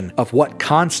question of what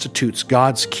constitutes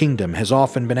God's kingdom has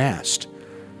often been asked.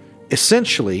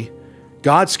 Essentially,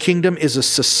 God's kingdom is a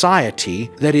society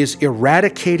that is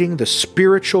eradicating the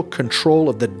spiritual control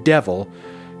of the devil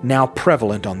now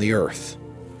prevalent on the earth.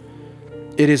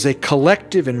 It is a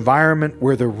collective environment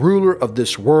where the ruler of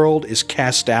this world is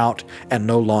cast out and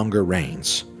no longer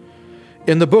reigns.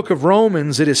 In the book of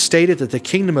Romans, it is stated that the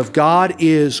kingdom of God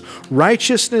is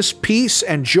righteousness, peace,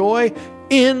 and joy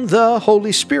in the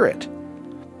Holy Spirit.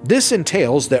 This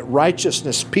entails that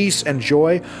righteousness, peace, and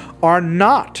joy are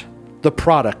not the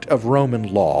product of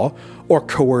Roman law or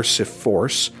coercive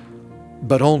force,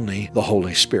 but only the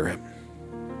Holy Spirit.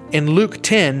 In Luke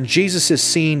 10, Jesus is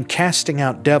seen casting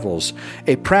out devils,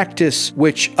 a practice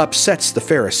which upsets the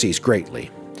Pharisees greatly.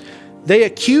 They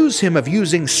accuse him of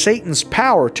using Satan's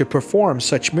power to perform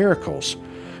such miracles.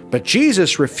 But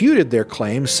Jesus refuted their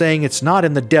claims, saying it's not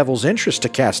in the devil's interest to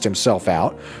cast himself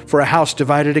out, for a house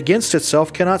divided against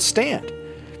itself cannot stand.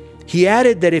 He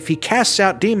added that if he casts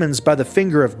out demons by the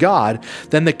finger of God,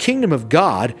 then the kingdom of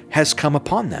God has come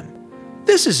upon them.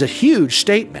 This is a huge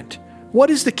statement. What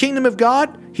is the kingdom of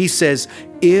God? He says,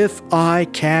 if I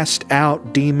cast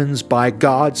out demons by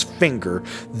God's finger,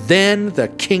 then the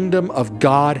kingdom of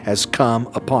God has come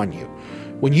upon you.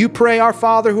 When you pray, Our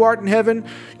Father who art in heaven,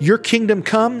 your kingdom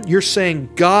come, you're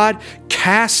saying, God,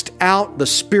 cast out the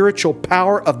spiritual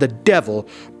power of the devil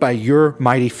by your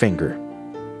mighty finger.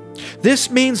 This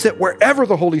means that wherever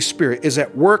the Holy Spirit is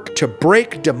at work to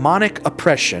break demonic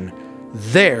oppression,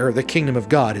 there the kingdom of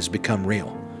God has become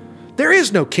real. There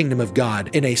is no kingdom of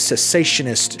God in a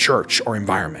cessationist church or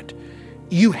environment.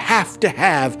 You have to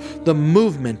have the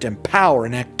movement and power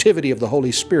and activity of the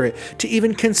Holy Spirit to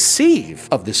even conceive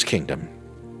of this kingdom.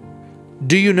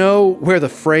 Do you know where the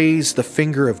phrase, the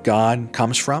finger of God,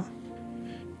 comes from?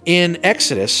 In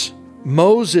Exodus,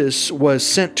 Moses was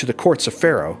sent to the courts of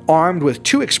Pharaoh, armed with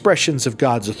two expressions of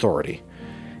God's authority: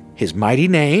 his mighty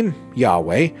name,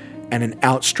 Yahweh, and an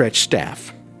outstretched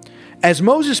staff. As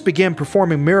Moses began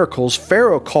performing miracles,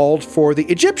 Pharaoh called for the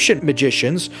Egyptian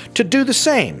magicians to do the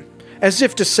same, as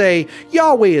if to say,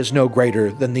 Yahweh is no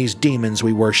greater than these demons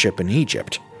we worship in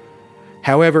Egypt.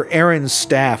 However, Aaron's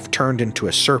staff turned into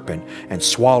a serpent and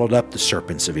swallowed up the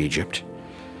serpents of Egypt.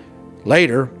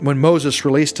 Later, when Moses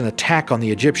released an attack on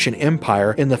the Egyptian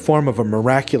empire in the form of a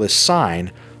miraculous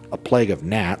sign, a plague of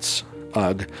gnats,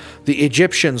 the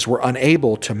Egyptians were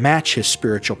unable to match his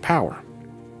spiritual power.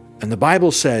 And the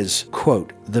Bible says,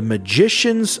 quote, the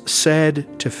magicians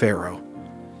said to Pharaoh,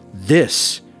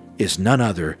 this is none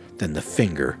other than the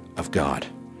finger of God.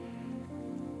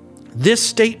 This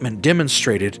statement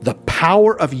demonstrated the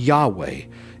power of Yahweh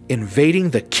invading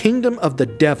the kingdom of the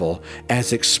devil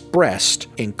as expressed,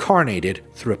 incarnated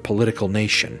through a political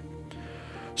nation.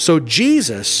 So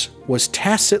Jesus was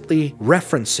tacitly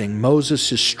referencing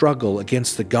Moses' struggle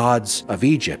against the gods of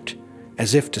Egypt,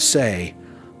 as if to say,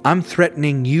 I'm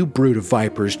threatening you, brood of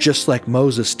vipers, just like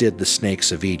Moses did the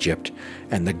snakes of Egypt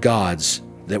and the gods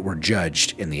that were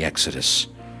judged in the Exodus.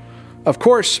 Of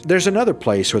course, there's another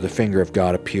place where the finger of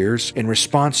God appears in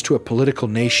response to a political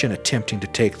nation attempting to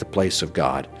take the place of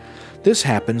God. This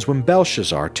happens when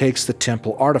Belshazzar takes the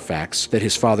temple artifacts that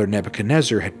his father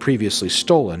Nebuchadnezzar had previously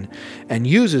stolen and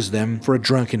uses them for a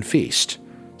drunken feast.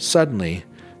 Suddenly,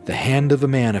 the hand of a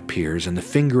man appears and the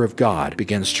finger of God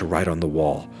begins to write on the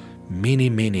wall,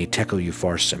 Mene, mene, tekel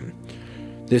upharsin.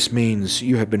 This means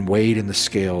you have been weighed in the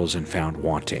scales and found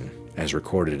wanting, as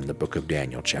recorded in the book of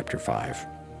Daniel, chapter 5.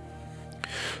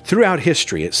 Throughout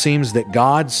history, it seems that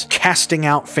God's casting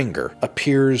out finger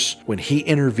appears when he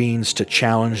intervenes to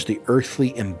challenge the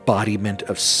earthly embodiment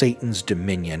of Satan's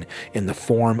dominion in the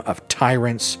form of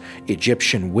tyrants,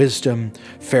 Egyptian wisdom,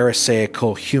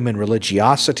 Pharisaical human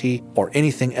religiosity, or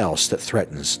anything else that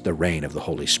threatens the reign of the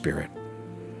Holy Spirit.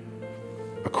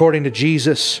 According to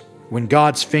Jesus, when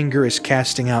God's finger is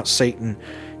casting out Satan,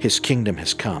 his kingdom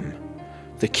has come.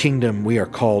 The kingdom we are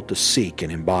called to seek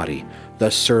and embody,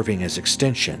 thus serving as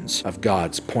extensions of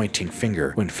God's pointing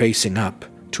finger when facing up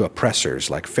to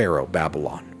oppressors like Pharaoh,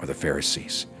 Babylon, or the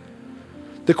Pharisees.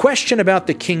 The question about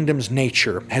the kingdom's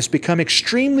nature has become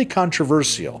extremely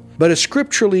controversial, but a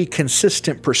scripturally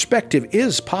consistent perspective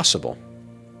is possible.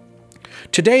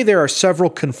 Today there are several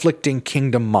conflicting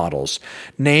kingdom models,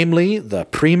 namely the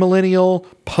premillennial,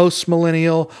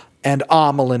 postmillennial, and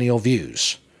amillennial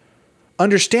views.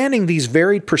 Understanding these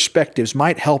varied perspectives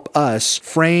might help us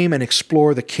frame and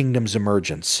explore the kingdom's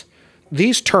emergence.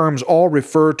 These terms all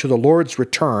refer to the Lord's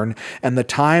return and the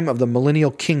time of the millennial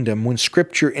kingdom when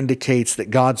Scripture indicates that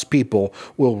God's people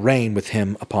will reign with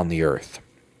him upon the earth.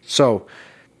 So,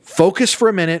 focus for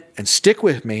a minute and stick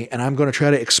with me, and I'm going to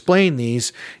try to explain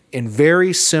these in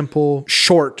very simple,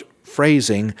 short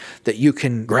phrasing that you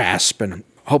can grasp and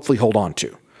hopefully hold on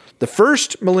to. The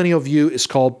first millennial view is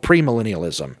called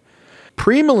premillennialism.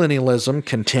 Premillennialism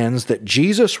contends that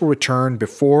Jesus will return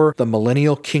before the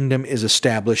millennial kingdom is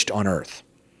established on earth.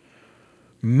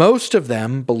 Most of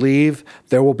them believe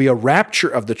there will be a rapture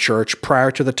of the church prior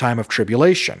to the time of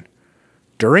tribulation.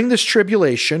 During this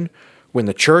tribulation, when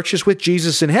the church is with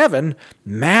Jesus in heaven,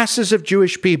 masses of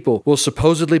Jewish people will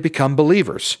supposedly become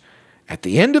believers. At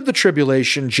the end of the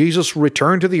tribulation, Jesus will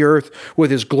return to the earth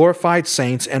with his glorified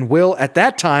saints and will, at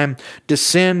that time,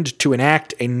 descend to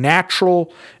enact a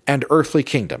natural and earthly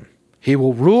kingdom. He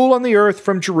will rule on the earth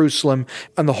from Jerusalem,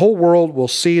 and the whole world will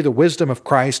see the wisdom of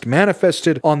Christ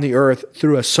manifested on the earth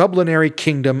through a sublunary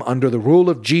kingdom under the rule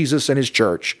of Jesus and his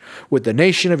church, with the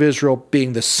nation of Israel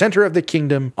being the center of the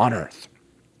kingdom on earth.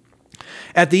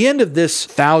 At the end of this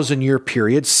 1,000-year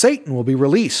period, Satan will be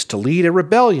released to lead a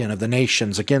rebellion of the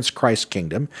nations against Christ's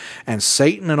kingdom, and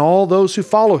Satan and all those who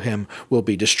follow him will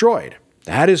be destroyed.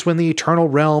 That is when the eternal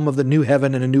realm of the new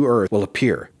heaven and a new earth will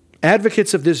appear.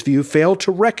 Advocates of this view fail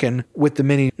to reckon with the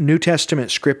many New Testament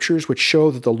scriptures which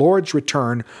show that the Lord's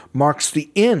return marks the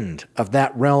end of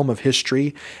that realm of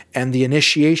history and the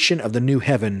initiation of the new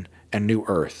heaven and new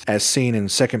earth, as seen in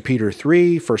 2 Peter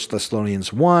 3, 1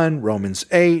 Thessalonians 1, Romans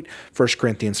 8, 1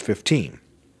 Corinthians 15.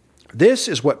 This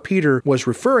is what Peter was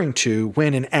referring to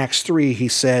when in Acts 3 he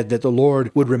said that the Lord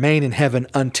would remain in heaven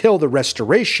until the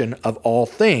restoration of all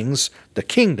things, the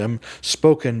kingdom,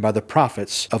 spoken by the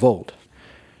prophets of old.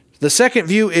 The second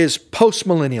view is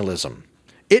postmillennialism.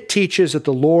 It teaches that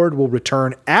the Lord will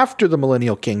return after the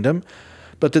millennial kingdom,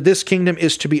 but that this kingdom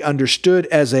is to be understood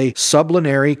as a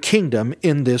sublunary kingdom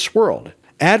in this world.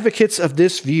 Advocates of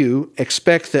this view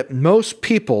expect that most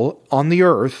people on the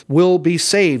earth will be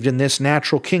saved in this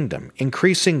natural kingdom.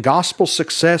 Increasing gospel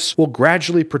success will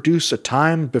gradually produce a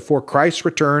time before Christ's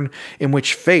return in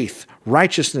which faith,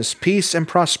 righteousness, peace, and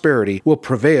prosperity will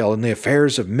prevail in the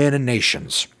affairs of men and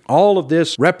nations. All of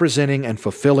this representing and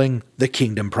fulfilling the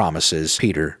kingdom promises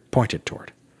Peter pointed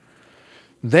toward.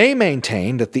 They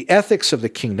maintain that the ethics of the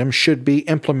kingdom should be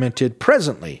implemented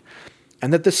presently,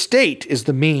 and that the state is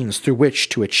the means through which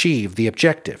to achieve the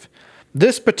objective.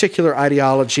 This particular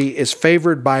ideology is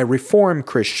favored by Reformed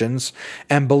Christians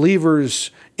and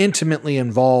believers intimately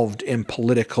involved in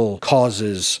political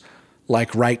causes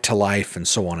like right to life and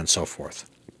so on and so forth.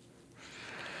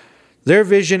 Their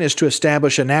vision is to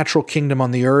establish a natural kingdom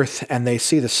on the earth, and they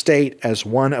see the state as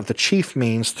one of the chief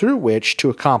means through which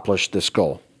to accomplish this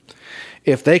goal.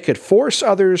 If they could force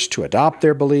others to adopt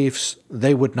their beliefs,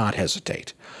 they would not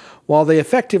hesitate. While they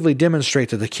effectively demonstrate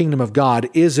that the kingdom of God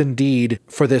is indeed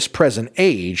for this present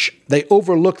age, they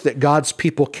overlook that God's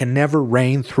people can never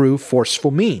reign through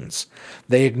forceful means.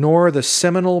 They ignore the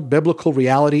seminal biblical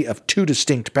reality of two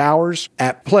distinct powers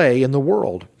at play in the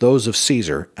world, those of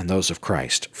Caesar and those of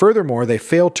Christ. Furthermore, they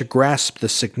fail to grasp the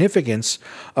significance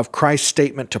of Christ's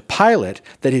statement to Pilate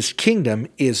that his kingdom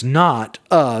is not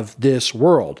of this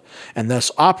world, and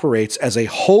thus operates as a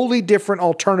wholly different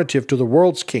alternative to the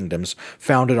world's kingdoms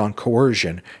founded on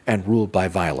coercion and ruled by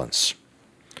violence.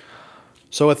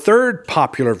 So a third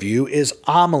popular view is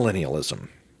amillennialism.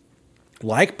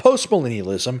 Like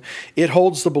postmillennialism, it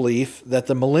holds the belief that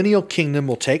the millennial kingdom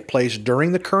will take place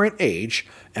during the current age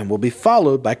and will be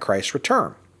followed by Christ's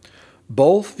return.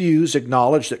 Both views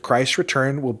acknowledge that Christ's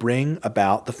return will bring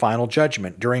about the final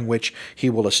judgment, during which he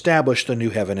will establish the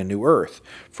new heaven and new earth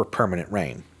for permanent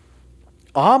reign.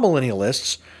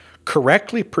 Amillennialists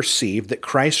correctly perceive that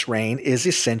Christ's reign is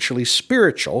essentially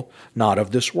spiritual, not of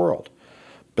this world.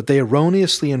 But they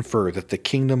erroneously infer that the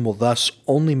kingdom will thus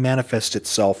only manifest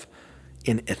itself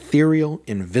in ethereal,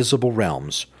 invisible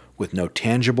realms with no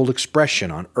tangible expression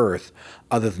on earth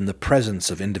other than the presence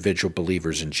of individual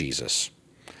believers in Jesus.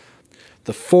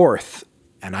 The fourth,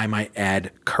 and I might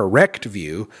add correct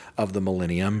view of the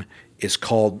millennium is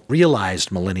called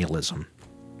realized millennialism.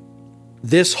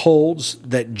 This holds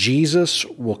that Jesus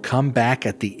will come back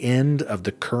at the end of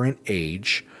the current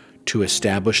age to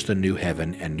establish the new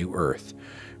heaven and new earth,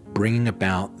 bringing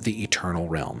about the eternal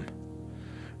realm.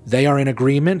 They are in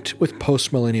agreement with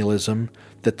postmillennialism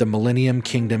that the millennium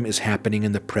kingdom is happening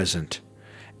in the present,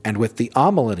 and with the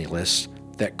amillennialists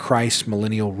that Christ's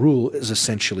millennial rule is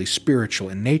essentially spiritual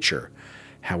in nature.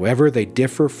 However, they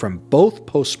differ from both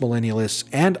postmillennialists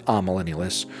and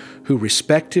amillennialists, who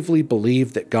respectively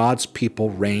believe that God's people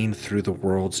reign through the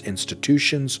world's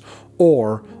institutions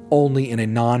or only in a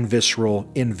non-visceral,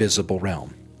 invisible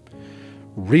realm.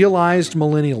 Realized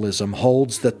millennialism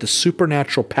holds that the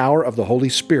supernatural power of the Holy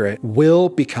Spirit will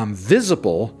become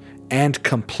visible and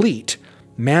complete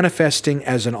manifesting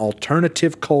as an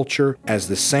alternative culture as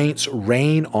the saints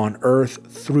reign on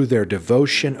earth through their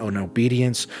devotion and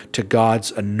obedience to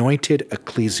God's anointed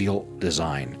ecclesial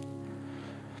design.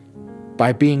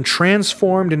 By being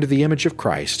transformed into the image of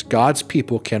Christ, God's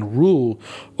people can rule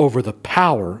over the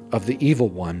power of the evil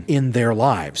one in their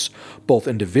lives, both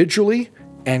individually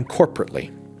and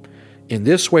corporately. In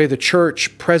this way, the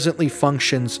church presently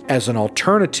functions as an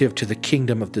alternative to the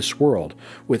kingdom of this world,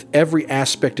 with every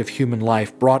aspect of human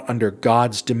life brought under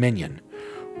God's dominion.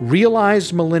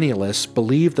 Realized millennialists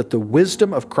believe that the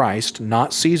wisdom of Christ,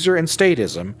 not Caesar and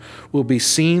statism, will be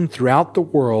seen throughout the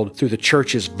world through the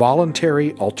church's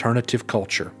voluntary alternative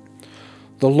culture.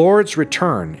 The Lord's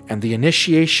return and the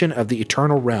initiation of the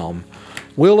eternal realm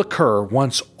will occur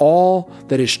once all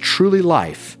that is truly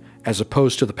life, as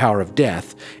opposed to the power of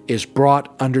death, is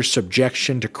brought under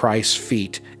subjection to Christ's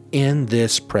feet in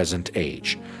this present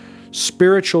age.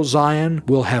 Spiritual Zion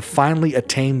will have finally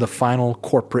attained the final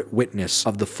corporate witness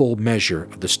of the full measure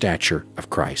of the stature of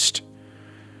Christ.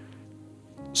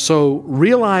 So,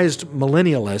 realized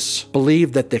millennialists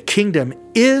believe that the kingdom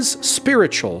is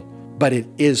spiritual, but it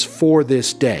is for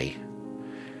this day.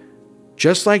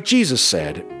 Just like Jesus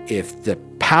said, if the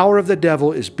power of the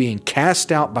devil is being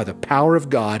cast out by the power of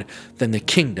God, then the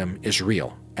kingdom is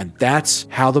real. And that's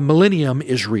how the millennium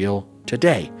is real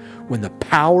today, when the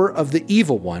power of the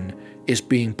evil one is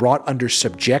being brought under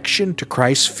subjection to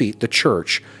Christ's feet, the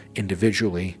church,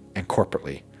 individually and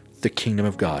corporately. The kingdom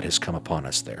of God has come upon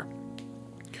us there.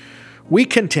 We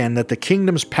contend that the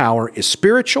kingdom's power is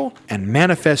spiritual and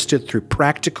manifested through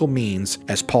practical means,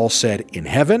 as Paul said, in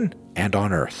heaven and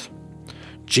on earth.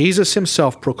 Jesus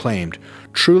himself proclaimed,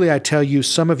 "Truly I tell you,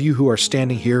 some of you who are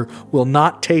standing here will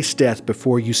not taste death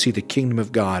before you see the kingdom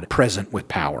of God present with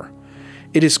power."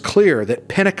 It is clear that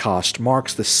Pentecost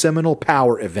marks the seminal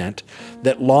power event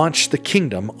that launched the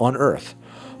kingdom on earth.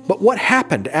 But what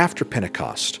happened after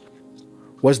Pentecost?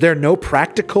 Was there no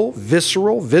practical,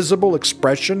 visceral, visible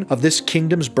expression of this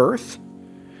kingdom's birth?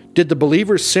 Did the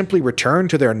believers simply return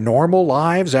to their normal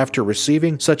lives after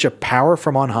receiving such a power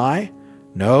from on high?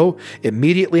 No,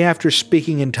 immediately after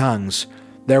speaking in tongues,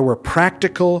 there were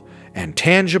practical and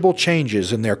tangible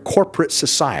changes in their corporate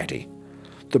society.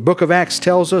 The book of Acts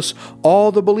tells us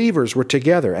all the believers were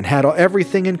together and had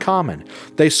everything in common.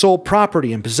 They sold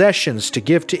property and possessions to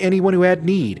give to anyone who had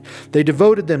need. They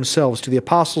devoted themselves to the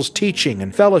apostles' teaching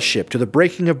and fellowship, to the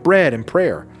breaking of bread and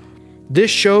prayer. This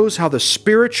shows how the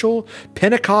spiritual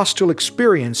Pentecostal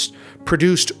experience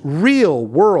produced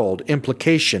real-world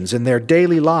implications in their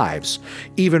daily lives,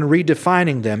 even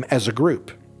redefining them as a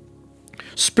group.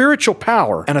 Spiritual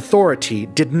power and authority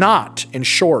did not, in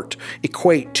short,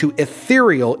 equate to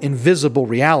ethereal, invisible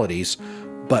realities,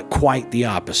 but quite the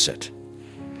opposite.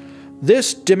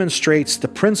 This demonstrates the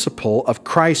principle of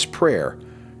Christ's prayer,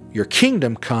 "Your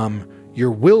kingdom come,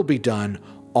 your will be done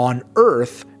on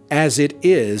earth as it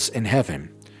is in heaven."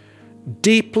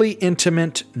 Deeply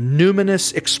intimate,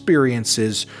 numinous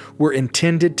experiences were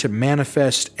intended to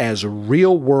manifest as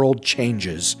real-world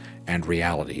changes and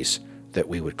realities that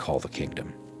we would call the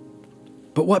kingdom.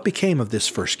 But what became of this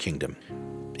first kingdom?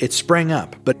 It sprang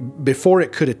up, but before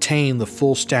it could attain the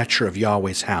full stature of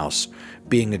Yahweh's house,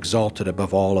 being exalted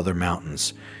above all other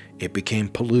mountains, it became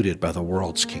polluted by the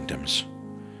world's kingdoms.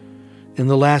 In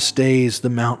the last days, the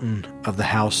mountain of the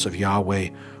house of Yahweh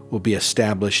will be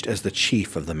established as the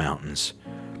chief of the mountains.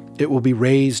 It will be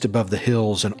raised above the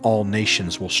hills, and all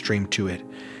nations will stream to it.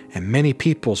 And many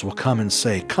peoples will come and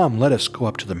say, "Come, let us go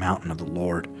up to the mountain of the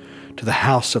Lord, to the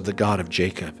house of the God of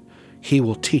Jacob. He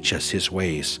will teach us his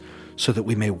ways, so that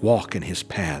we may walk in his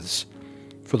paths.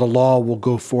 For the law will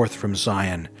go forth from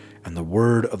Zion, and the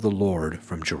word of the Lord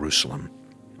from Jerusalem."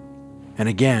 And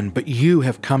again, "But you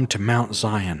have come to Mount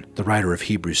Zion," the writer of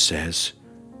Hebrews says,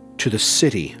 "to the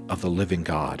city of the living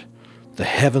God, the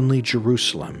heavenly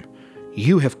Jerusalem.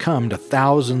 You have come to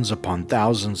thousands upon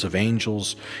thousands of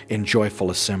angels in joyful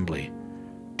assembly,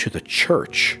 to the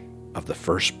church of the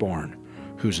firstborn,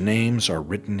 whose names are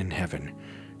written in heaven.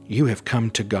 You have come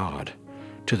to God,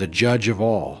 to the judge of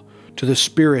all, to the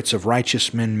spirits of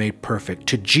righteous men made perfect,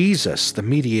 to Jesus, the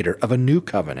mediator of a new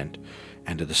covenant,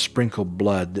 and to the sprinkled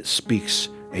blood that speaks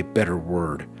a better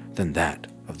word than that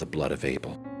of the blood of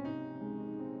Abel."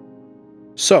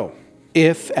 So,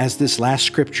 if, as this last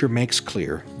scripture makes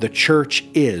clear, the church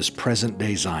is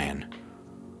present-day Zion,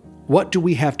 what do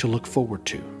we have to look forward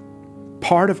to?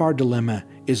 Part of our dilemma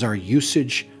is our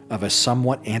usage of a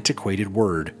somewhat antiquated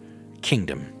word,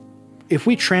 kingdom. If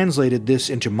we translated this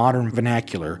into modern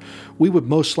vernacular, we would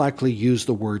most likely use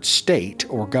the word state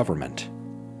or government.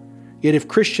 Yet if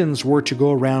Christians were to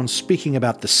go around speaking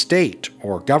about the state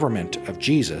or government of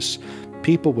Jesus,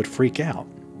 people would freak out.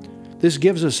 This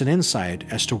gives us an insight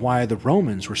as to why the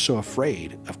Romans were so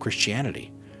afraid of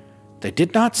Christianity. They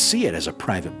did not see it as a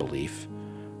private belief,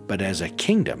 but as a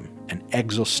kingdom, an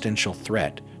existential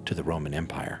threat to the Roman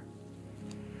Empire.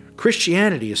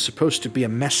 Christianity is supposed to be a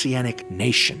Messianic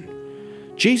nation.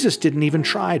 Jesus didn't even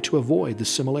try to avoid the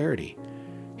similarity.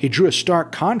 He drew a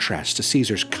stark contrast to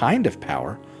Caesar's kind of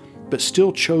power, but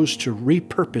still chose to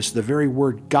repurpose the very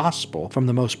word gospel from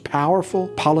the most powerful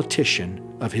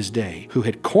politician of his day, who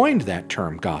had coined that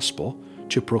term gospel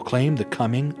to proclaim the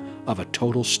coming of a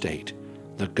total state,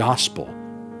 the gospel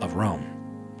of Rome.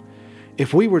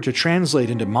 If we were to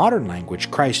translate into modern language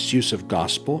Christ's use of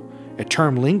gospel, a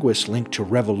term linguists link to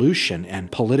revolution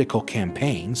and political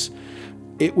campaigns,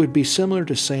 it would be similar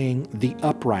to saying the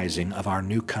uprising of our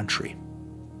new country.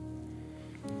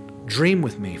 Dream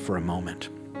with me for a moment.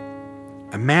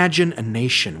 Imagine a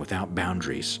nation without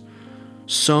boundaries,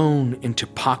 sewn into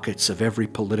pockets of every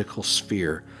political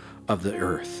sphere of the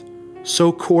earth,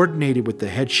 so coordinated with the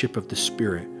headship of the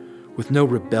Spirit, with no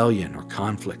rebellion or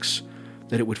conflicts,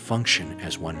 that it would function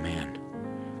as one man.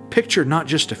 Picture not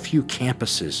just a few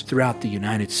campuses throughout the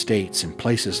United States in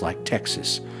places like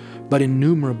Texas, but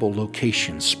innumerable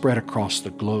locations spread across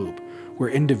the globe where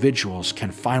individuals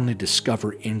can finally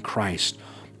discover in Christ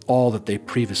all that they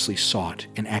previously sought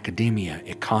in academia,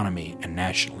 economy, and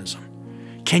nationalism.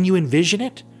 Can you envision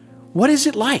it? What is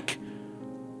it like?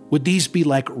 Would these be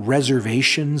like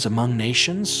reservations among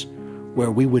nations,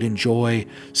 where we would enjoy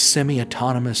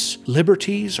semi-autonomous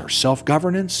liberties or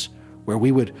self-governance, where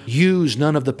we would use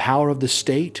none of the power of the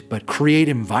state, but create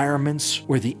environments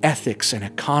where the ethics and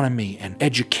economy and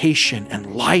education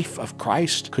and life of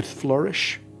Christ could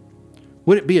flourish?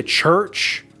 Would it be a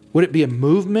church? Would it be a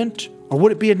movement? Or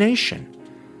would it be a nation?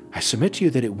 I submit to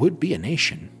you that it would be a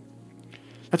nation.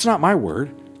 That's not my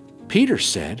word. Peter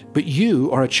said, "But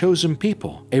you are a chosen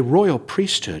people, a royal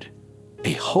priesthood,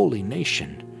 a holy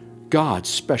nation, God's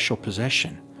special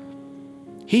possession."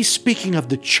 He's speaking of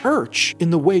the church in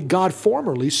the way God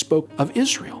formerly spoke of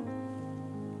Israel.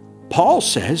 Paul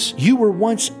says, "You were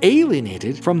once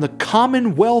alienated from the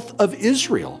commonwealth of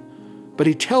Israel." But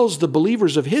he tells the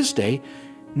believers of his day,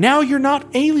 now you're not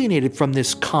alienated from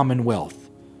this commonwealth.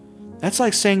 That's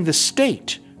like saying the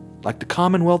state, like the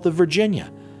Commonwealth of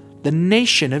Virginia, the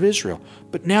nation of Israel.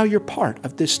 But now you're part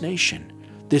of this nation,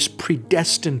 this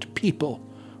predestined people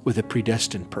with a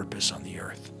predestined purpose on the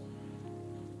earth.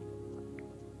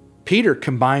 Peter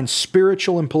combines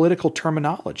spiritual and political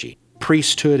terminology,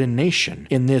 priesthood and nation,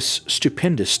 in this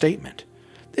stupendous statement.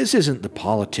 This isn't the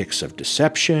politics of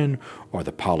deception or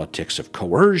the politics of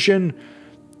coercion.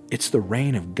 It's the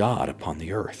reign of God upon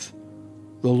the earth.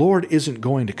 The Lord isn't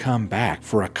going to come back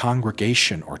for a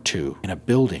congregation or two in a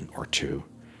building or two.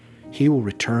 He will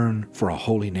return for a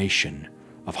holy nation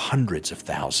of hundreds of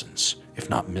thousands, if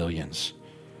not millions.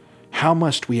 How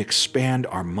must we expand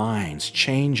our minds,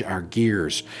 change our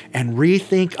gears, and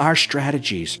rethink our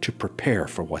strategies to prepare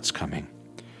for what's coming?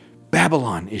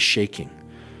 Babylon is shaking,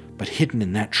 but hidden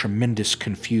in that tremendous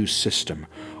confused system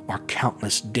are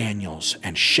countless Daniels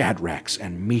and Shadrachs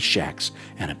and Meshachs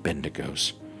and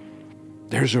Abednegos.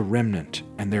 There's a remnant,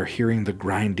 and they're hearing the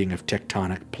grinding of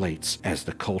tectonic plates as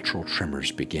the cultural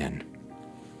tremors begin.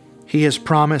 He has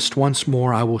promised, "Once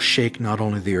more I will shake not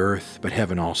only the earth, but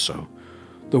heaven also."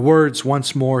 The words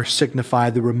 "once more" signify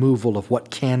the removal of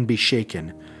what can be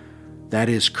shaken, that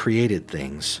is, created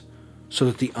things, so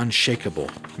that the unshakable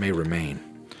may remain.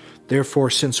 Therefore,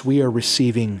 since we are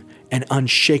receiving an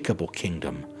unshakable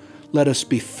kingdom, let us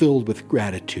be filled with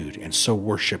gratitude and so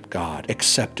worship God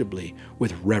acceptably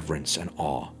with reverence and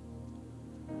awe.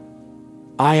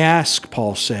 I ask,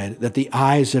 Paul said, that the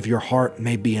eyes of your heart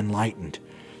may be enlightened,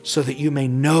 so that you may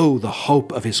know the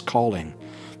hope of his calling,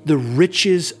 the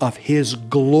riches of his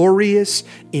glorious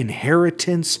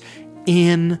inheritance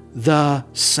in the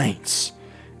saints,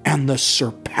 and the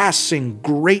surpassing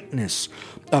greatness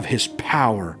of his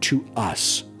power to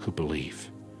us who believe.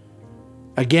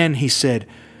 Again, he said,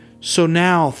 so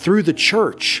now through the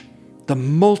church, the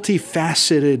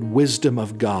multifaceted wisdom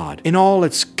of God in all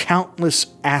its countless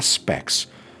aspects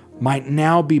might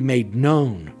now be made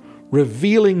known,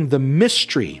 revealing the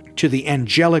mystery to the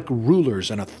angelic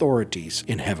rulers and authorities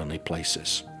in heavenly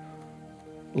places.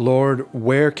 Lord,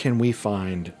 where can we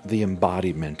find the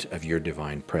embodiment of your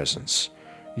divine presence,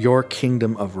 your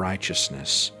kingdom of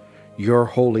righteousness, your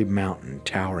holy mountain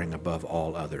towering above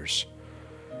all others?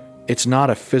 It's not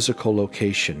a physical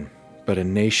location, but a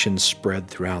nation spread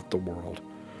throughout the world,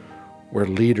 where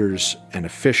leaders and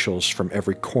officials from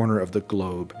every corner of the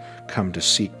globe come to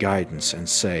seek guidance and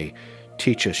say,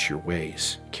 teach us your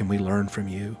ways. Can we learn from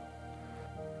you?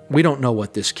 We don't know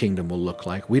what this kingdom will look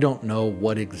like. We don't know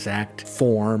what exact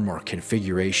form or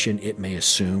configuration it may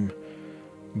assume.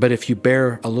 But if you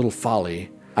bear a little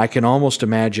folly, I can almost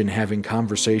imagine having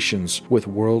conversations with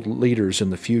world leaders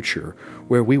in the future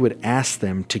where we would ask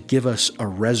them to give us a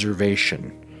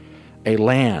reservation, a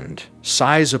land,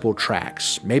 sizable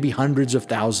tracts, maybe hundreds of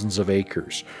thousands of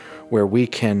acres, where we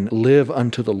can live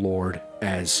unto the Lord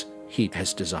as He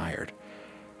has desired.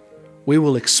 We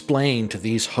will explain to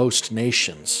these host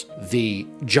nations the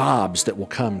jobs that will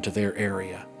come to their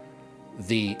area,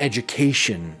 the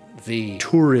education, the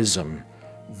tourism,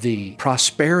 the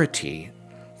prosperity,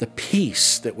 the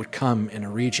peace that would come in a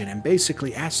region, and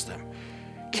basically ask them,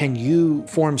 can you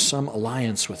form some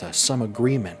alliance with us, some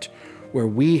agreement where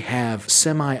we have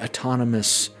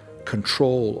semi-autonomous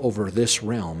control over this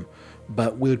realm,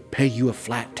 but we would pay you a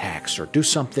flat tax or do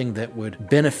something that would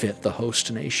benefit the host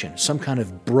nation, some kind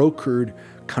of brokered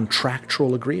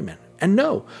contractual agreement. And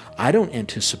no, I don't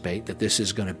anticipate that this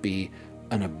is going to be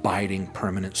an abiding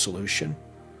permanent solution.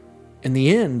 In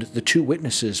the end, the two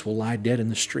witnesses will lie dead in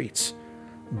the streets.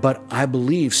 But I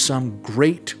believe some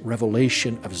great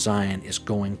revelation of Zion is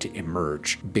going to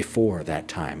emerge before that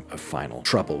time of final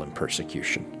trouble and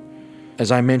persecution.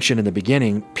 As I mentioned in the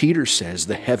beginning, Peter says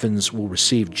the heavens will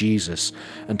receive Jesus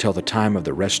until the time of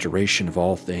the restoration of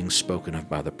all things spoken of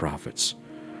by the prophets.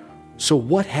 So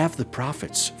what have the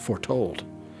prophets foretold?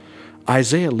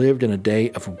 Isaiah lived in a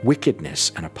day of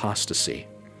wickedness and apostasy.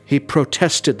 He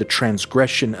protested the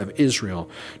transgression of Israel,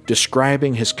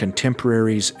 describing his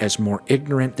contemporaries as more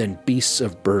ignorant than beasts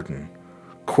of burden.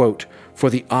 Quote, "For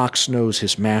the ox knows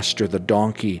his master, the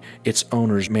donkey its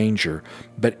owner's manger,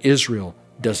 but Israel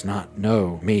does not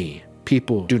know me.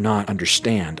 People do not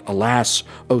understand. Alas,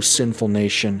 O sinful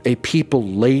nation, a people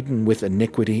laden with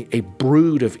iniquity, a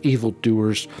brood of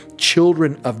evildoers,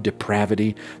 children of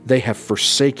depravity. They have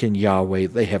forsaken Yahweh.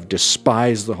 They have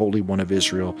despised the Holy One of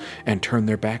Israel and turned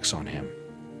their backs on him."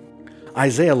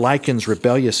 Isaiah likens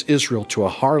rebellious Israel to a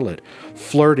harlot,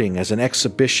 flirting as an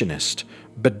exhibitionist,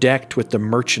 bedecked with the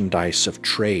merchandise of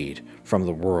trade from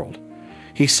the world.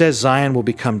 He says Zion will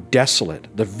become desolate,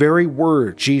 the very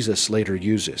word Jesus later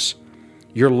uses.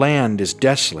 Your land is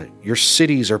desolate. Your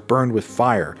cities are burned with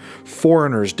fire.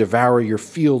 Foreigners devour your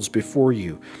fields before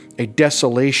you. A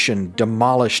desolation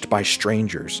demolished by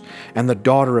strangers. And the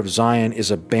daughter of Zion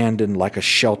is abandoned like a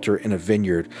shelter in a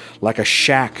vineyard, like a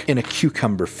shack in a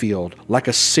cucumber field, like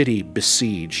a city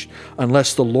besieged,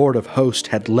 unless the Lord of hosts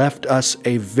had left us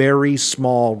a very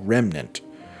small remnant.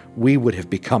 We would have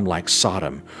become like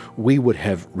Sodom. We would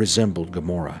have resembled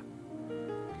Gomorrah.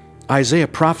 Isaiah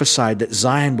prophesied that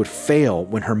Zion would fail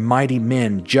when her mighty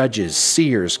men, judges,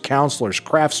 seers, counselors,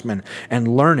 craftsmen,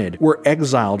 and learned were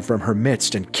exiled from her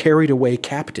midst and carried away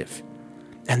captive.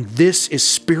 And this is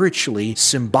spiritually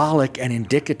symbolic and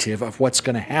indicative of what's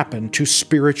going to happen to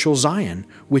spiritual Zion,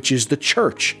 which is the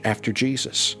church after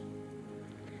Jesus.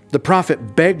 The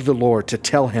prophet begged the Lord to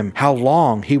tell him how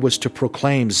long he was to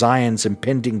proclaim Zion's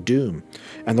impending doom.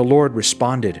 And the Lord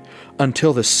responded,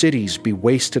 "Until the cities be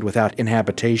wasted without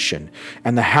inhabitation,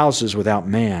 and the houses without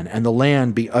man, and the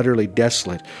land be utterly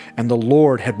desolate, and the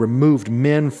Lord had removed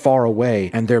men far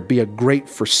away, and there be a great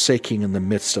forsaking in the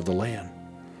midst of the land."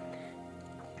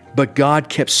 But God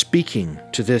kept speaking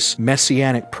to this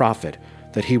Messianic prophet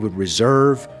that he would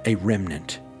reserve a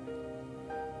remnant.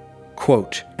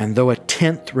 Quote, "And though a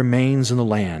tenth remains in the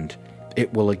land,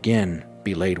 it will again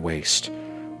be laid waste.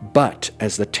 But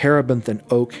as the terebinth and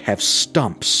oak have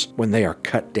stumps when they are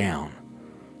cut down,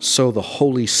 so the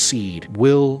holy seed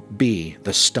will be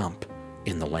the stump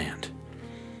in the land."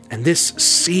 And this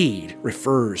seed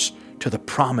refers to the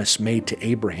promise made to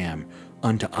Abraham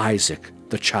unto Isaac,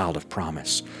 the child of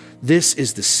promise. This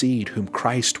is the seed whom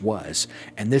Christ was,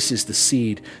 and this is the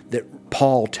seed that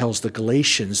Paul tells the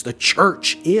Galatians the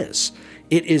church is.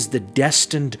 It is the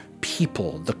destined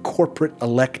people, the corporate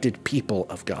elected people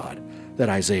of God that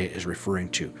Isaiah is referring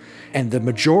to. And the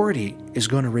majority is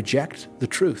going to reject the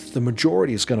truth. The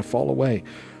majority is going to fall away.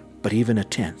 But even a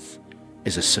tenth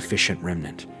is a sufficient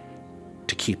remnant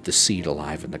to keep the seed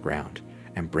alive in the ground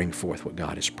and bring forth what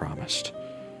God has promised.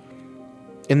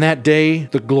 In that day,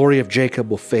 the glory of Jacob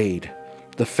will fade.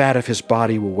 The fat of his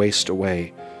body will waste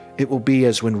away. It will be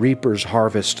as when reapers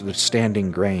harvest the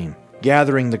standing grain,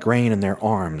 gathering the grain in their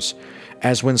arms,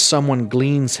 as when someone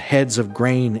gleans heads of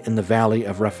grain in the valley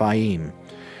of Rephaim.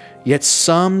 Yet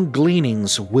some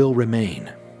gleanings will remain.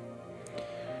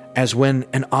 As when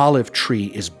an olive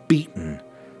tree is beaten,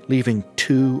 leaving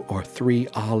 2 or 3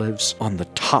 olives on the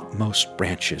topmost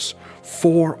branches,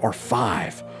 4 or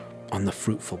 5 on the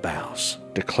fruitful boughs,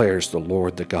 declares the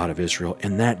Lord, the God of Israel.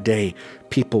 In that day,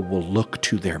 people will look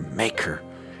to their Maker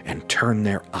and turn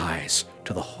their eyes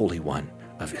to the Holy One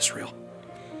of Israel.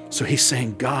 So he's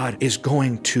saying God is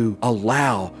going to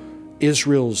allow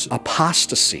Israel's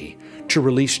apostasy to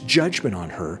release judgment on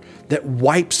her that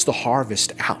wipes the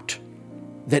harvest out,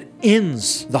 that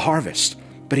ends the harvest.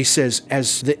 But he says,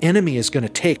 as the enemy is going to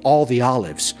take all the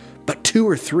olives, but 2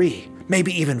 or 3,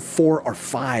 maybe even 4 or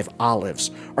 5 olives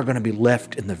are going to be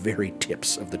left in the very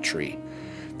tips of the tree.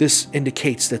 This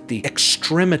indicates that the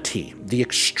extremity, the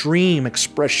extreme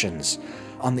expressions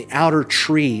on the outer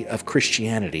tree of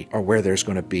Christianity are where there's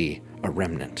going to be a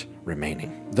remnant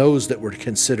remaining. Those that were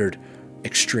considered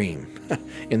extreme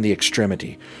in the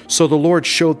extremity. So the Lord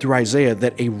showed through Isaiah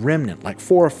that a remnant, like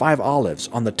 4 or 5 olives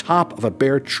on the top of a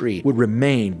bare tree, would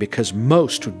remain because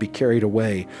most would be carried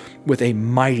away with a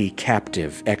mighty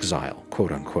captive exile,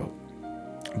 quote unquote.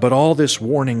 But all this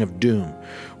warning of doom,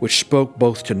 which spoke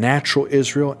both to natural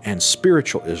Israel and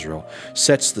spiritual Israel,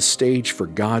 sets the stage for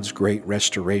God's great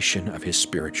restoration of his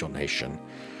spiritual nation.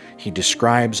 He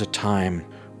describes a time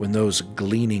when those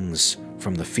gleanings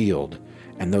from the field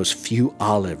and those few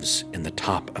olives in the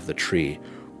top of the tree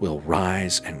will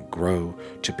rise and grow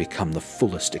to become the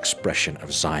fullest expression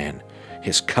of Zion,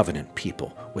 his covenant people,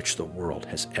 which the world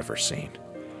has ever seen.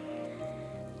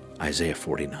 Isaiah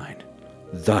 49.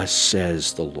 Thus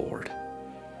says the Lord,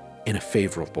 in a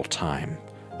favorable time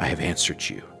I have answered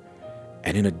you,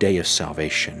 and in a day of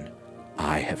salvation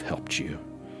I have helped you.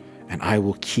 And I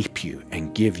will keep you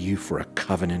and give you for a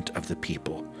covenant of the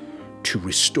people, to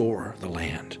restore the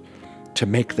land, to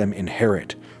make them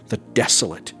inherit the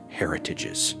desolate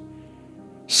heritages,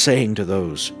 saying to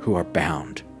those who are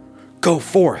bound, go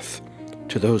forth.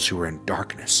 To those who are in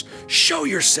darkness, show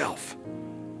yourself.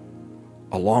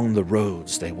 Along the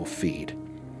roads they will feed,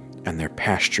 and their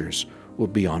pastures will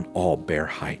be on all bare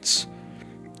heights.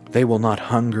 They will not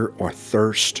hunger or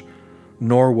thirst,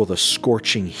 nor will the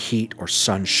scorching heat or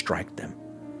sun strike them.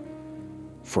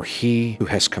 For he who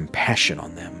has compassion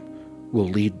on them will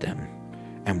lead them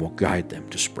and will guide them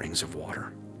to springs of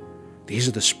water. These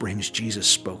are the springs Jesus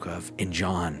spoke of in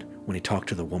John when he talked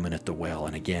to the woman at the well,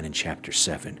 and again in chapter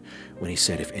 7 when he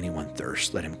said, if anyone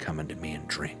thirsts, let him come unto me and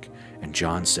drink. And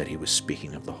John said he was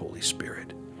speaking of the Holy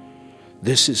Spirit.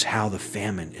 This is how the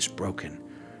famine is broken,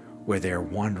 where they're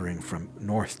wandering from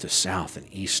north to south and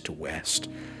east to west.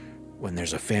 When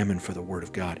there's a famine for the word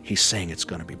of God, he's saying it's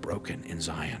going to be broken in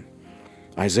Zion.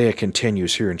 Isaiah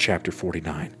continues here in chapter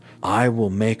 49. I will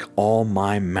make all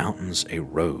my mountains a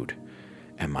road,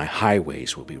 and my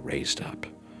highways will be raised up.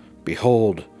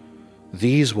 Behold,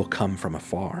 these will come from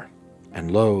afar,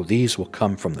 and lo, these will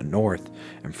come from the north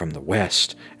and from the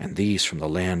west, and these from the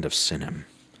land of Sinim.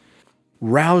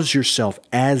 Rouse yourself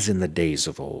as in the days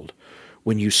of old,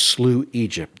 when you slew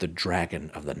Egypt, the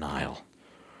dragon of the Nile.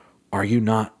 Are you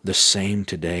not the same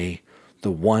today,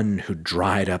 the one who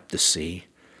dried up the sea?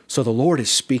 So the Lord is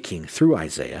speaking through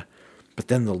Isaiah, but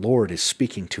then the Lord is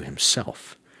speaking to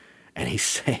himself. And he's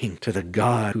saying to the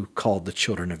God who called the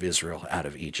children of Israel out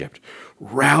of Egypt,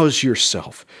 rouse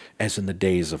yourself as in the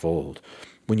days of old,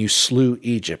 when you slew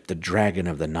Egypt, the dragon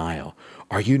of the Nile.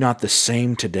 Are you not the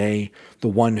same today, the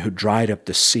one who dried up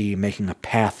the sea, making a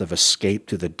path of escape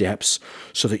through the depths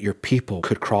so that your people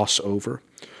could cross over?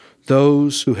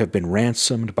 Those who have been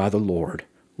ransomed by the Lord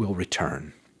will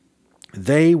return.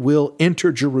 They will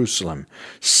enter Jerusalem,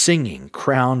 singing,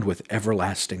 crowned with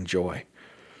everlasting joy.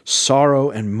 Sorrow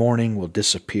and mourning will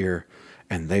disappear,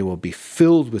 and they will be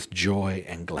filled with joy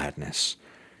and gladness.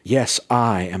 Yes,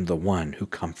 I am the one who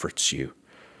comforts you.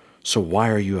 So why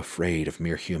are you afraid of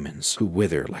mere humans who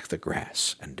wither like the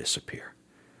grass and disappear?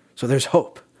 So there's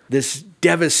hope. This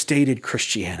devastated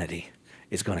Christianity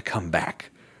is going to come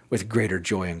back with greater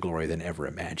joy and glory than ever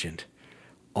imagined,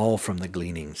 all from the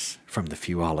gleanings from the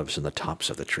few olives in the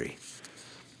tops of the tree.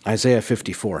 Isaiah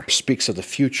 54 speaks of the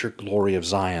future glory of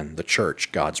Zion, the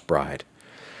church, God's bride.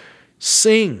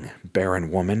 Sing,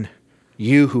 barren woman,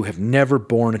 you who have never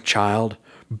borne a child.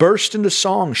 Burst into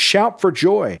song, shout for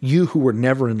joy, you who were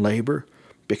never in labor,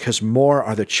 because more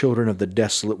are the children of the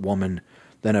desolate woman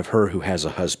than of her who has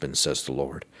a husband, says the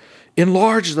Lord.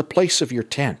 Enlarge the place of your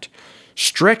tent.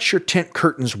 Stretch your tent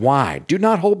curtains wide. Do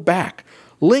not hold back.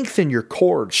 Lengthen your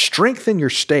cords. Strengthen your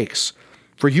stakes.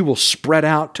 For you will spread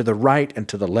out to the right and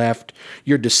to the left.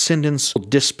 Your descendants will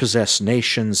dispossess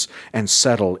nations and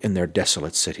settle in their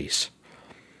desolate cities.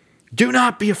 Do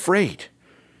not be afraid.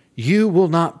 You will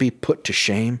not be put to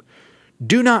shame.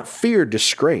 Do not fear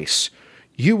disgrace.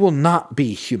 You will not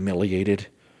be humiliated.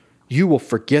 You will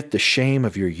forget the shame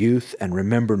of your youth and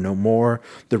remember no more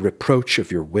the reproach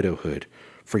of your widowhood,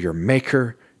 for your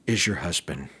Maker is your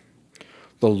husband.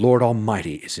 The Lord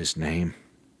Almighty is his name.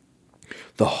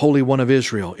 The Holy One of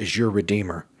Israel is your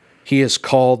Redeemer. He is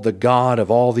called the God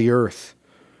of all the earth.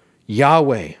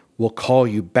 Yahweh will call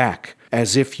you back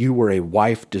as if you were a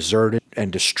wife deserted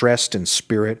and distressed in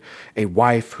spirit, a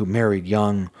wife who married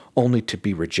young only to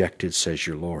be rejected, says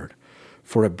your Lord.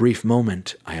 For a brief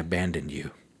moment I abandoned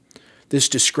you. This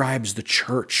describes the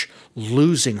church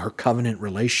losing her covenant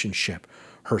relationship,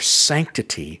 her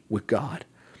sanctity with God.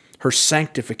 Her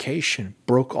sanctification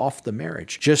broke off the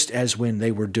marriage, just as when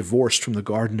they were divorced from the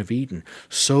Garden of Eden.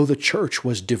 So the church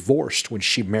was divorced when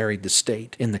she married the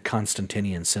state in the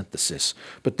Constantinian synthesis.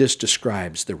 But this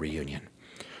describes the reunion.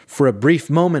 For a brief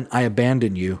moment I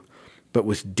abandoned you, but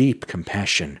with deep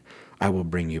compassion I will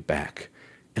bring you back.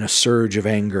 In a surge of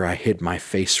anger I hid my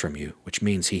face from you, which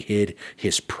means he hid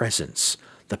his presence,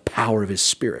 the power of his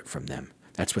spirit from them.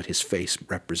 That's what his face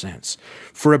represents.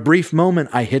 For a brief moment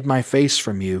I hid my face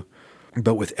from you,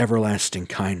 but with everlasting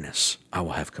kindness I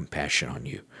will have compassion on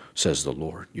you, says the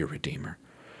Lord, your Redeemer.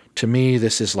 To me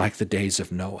this is like the days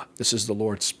of Noah. This is the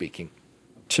Lord speaking.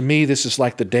 To me this is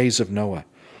like the days of Noah,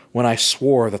 when I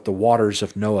swore that the waters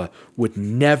of Noah would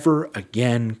never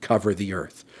again cover the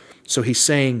earth. So he's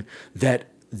saying that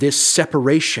this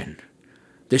separation,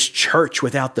 this church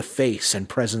without the face and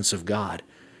presence of God,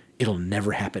 it'll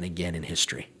never happen again in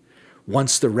history.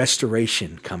 Once the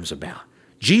restoration comes about.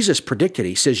 Jesus predicted,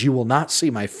 he says, you will not see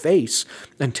my face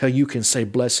until you can say,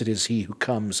 blessed is he who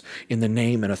comes in the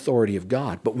name and authority of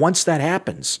God. But once that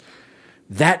happens,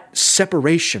 that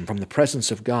separation from the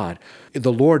presence of God,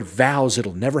 the Lord vows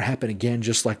it'll never happen again,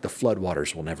 just like the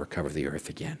floodwaters will never cover the earth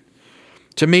again.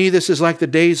 To me, this is like the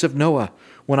days of Noah,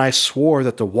 when I swore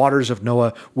that the waters of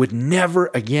Noah would never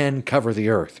again cover the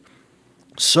earth.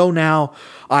 So now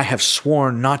I have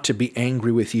sworn not to be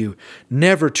angry with you,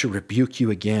 never to rebuke you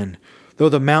again. Though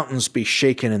the mountains be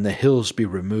shaken and the hills be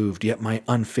removed, yet my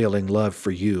unfailing love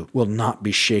for you will not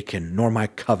be shaken, nor my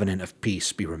covenant of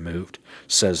peace be removed,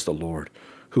 says the Lord,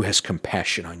 who has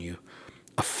compassion on you.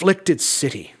 Afflicted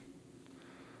city,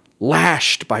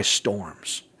 lashed by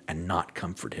storms and not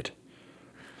comforted.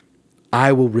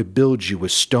 I will rebuild you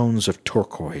with stones of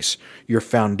turquoise, your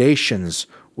foundations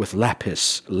with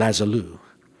lapis lazuli.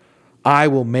 I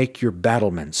will make your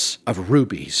battlements of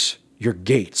rubies, your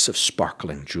gates of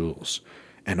sparkling jewels,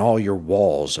 and all your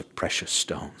walls of precious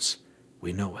stones.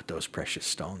 We know what those precious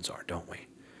stones are, don't we?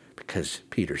 Because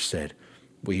Peter said,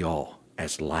 we all,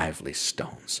 as lively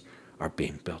stones, are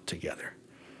being built together.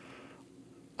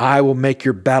 I will make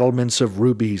your battlements of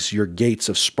rubies, your gates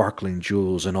of sparkling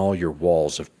jewels, and all your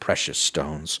walls of precious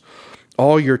stones.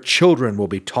 All your children will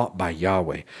be taught by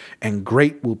Yahweh, and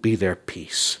great will be their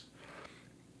peace.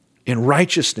 In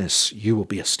righteousness you will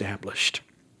be established.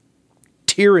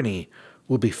 Tyranny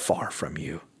will be far from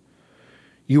you.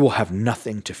 You will have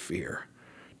nothing to fear.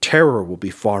 Terror will be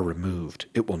far removed.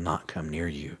 It will not come near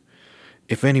you.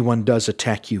 If anyone does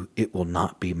attack you, it will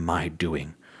not be my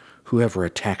doing. Whoever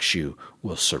attacks you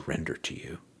will surrender to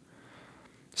you.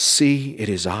 See, it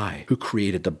is I who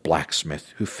created the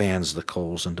blacksmith, who fans the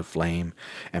coals into flame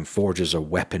and forges a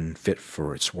weapon fit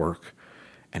for its work.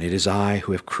 And it is I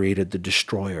who have created the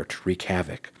destroyer to wreak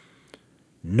havoc.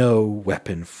 No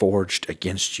weapon forged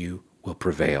against you will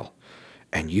prevail,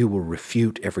 and you will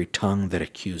refute every tongue that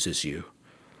accuses you.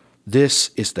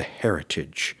 This is the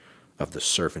heritage of the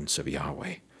servants of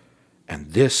Yahweh,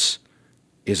 and this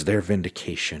is their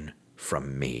vindication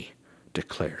from me,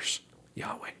 declares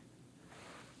Yahweh.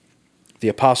 The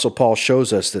Apostle Paul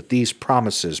shows us that these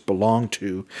promises belong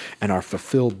to and are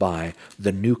fulfilled by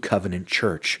the New Covenant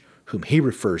church, whom he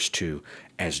refers to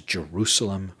as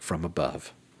Jerusalem from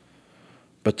above.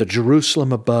 But the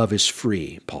Jerusalem above is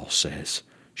free, Paul says.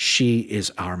 She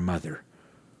is our mother.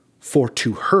 For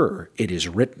to her it is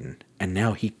written, and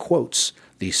now he quotes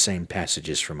these same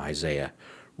passages from Isaiah,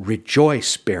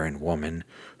 rejoice, barren woman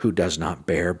who does not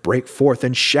bear. Break forth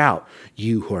and shout,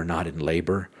 you who are not in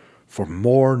labor. For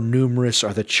more numerous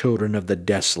are the children of the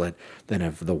desolate than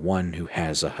of the one who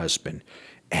has a husband.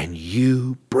 And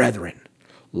you, brethren,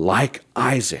 like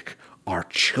Isaac, are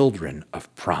children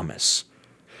of promise.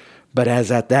 But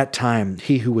as at that time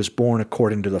he who was born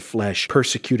according to the flesh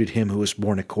persecuted him who was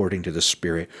born according to the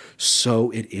Spirit,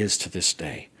 so it is to this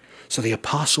day. So the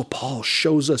Apostle Paul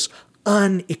shows us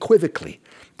unequivocally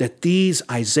that these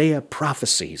Isaiah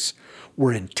prophecies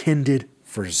were intended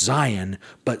for Zion,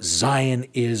 but Zion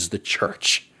is the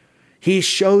church. He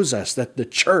shows us that the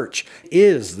church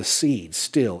is the seed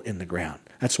still in the ground.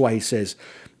 That's why he says,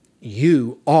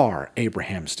 you are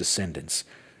Abraham's descendants,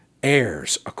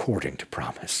 heirs according to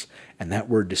promise. And that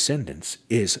word descendants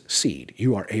is seed.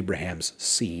 You are Abraham's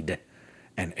seed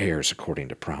and heirs according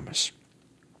to promise.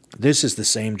 This is the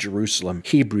same Jerusalem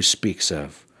Hebrews speaks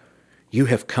of. You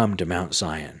have come to Mount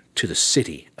Zion, to the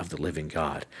city of the living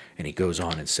God. And he goes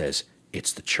on and says,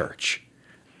 it's the church.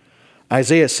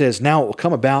 Isaiah says, now it will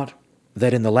come about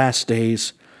that in the last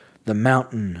days, the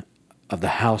mountain of the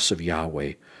house of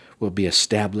Yahweh will be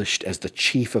established as the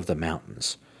chief of the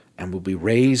mountains, and will be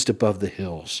raised above the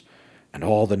hills, and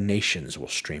all the nations will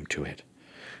stream to it.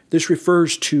 This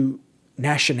refers to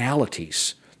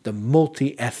nationalities, the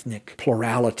multi-ethnic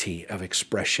plurality of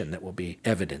expression that will be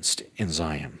evidenced in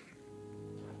Zion.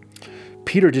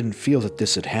 Peter didn't feel that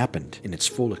this had happened in its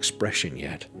full expression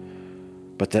yet,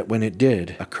 but that when it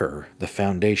did occur, the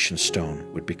foundation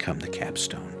stone would become the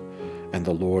capstone, and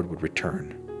the Lord would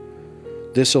return.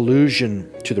 This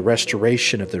allusion to the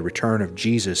restoration of the return of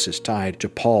Jesus is tied to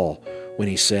Paul when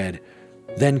he said,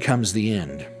 then comes the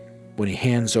end, when he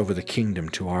hands over the kingdom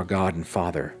to our God and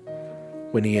Father,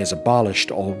 when he has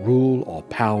abolished all rule, all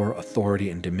power, authority,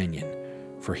 and dominion,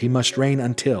 for he must reign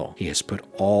until he has put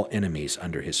all enemies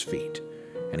under his feet.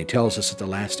 And he tells us that the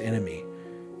last enemy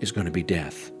is going to be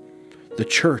death. The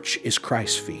church is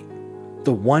Christ's feet.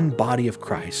 The one body of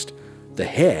Christ, the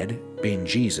head, being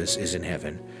Jesus, is in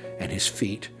heaven, and his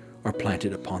feet are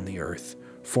planted upon the earth,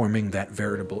 forming that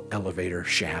veritable elevator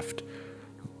shaft,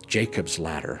 Jacob's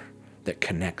ladder, that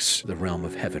connects the realm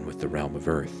of heaven with the realm of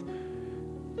earth.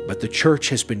 But the church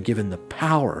has been given the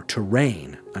power to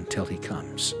reign until he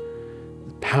comes,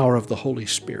 the power of the Holy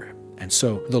Spirit. And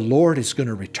so the Lord is going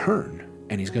to return,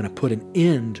 and he's going to put an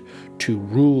end to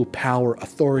rule, power,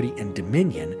 authority, and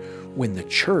dominion when the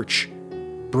church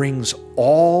brings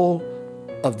all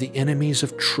of the enemies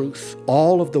of truth,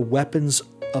 all of the weapons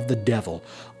of the devil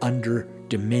under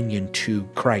dominion to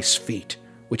Christ's feet,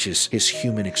 which is his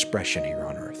human expression here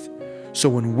on earth. So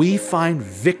when we find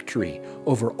victory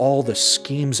over all the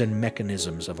schemes and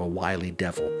mechanisms of a wily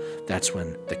devil, that's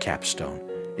when the capstone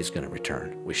is going to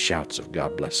return with shouts of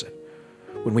God bless it.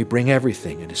 When we bring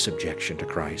everything into subjection to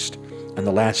Christ and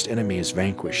the last enemy is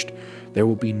vanquished, there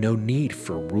will be no need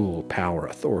for rule, power,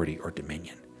 authority, or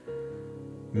dominion.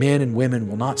 Men and women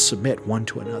will not submit one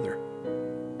to another.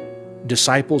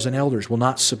 Disciples and elders will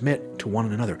not submit to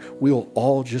one another. We will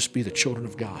all just be the children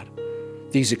of God.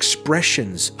 These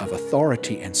expressions of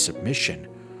authority and submission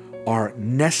are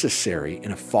necessary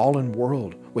in a fallen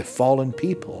world with fallen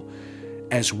people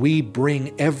as we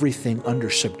bring everything under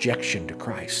subjection to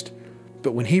Christ.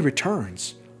 But when he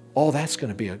returns, all that's going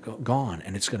to be gone,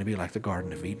 and it's going to be like the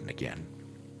Garden of Eden again.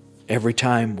 Every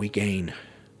time we gain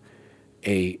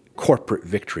a corporate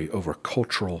victory over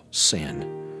cultural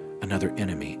sin, another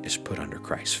enemy is put under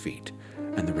Christ's feet,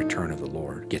 and the return of the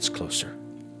Lord gets closer.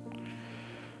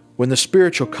 When the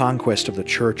spiritual conquest of the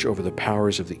church over the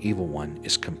powers of the evil one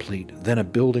is complete, then a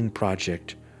building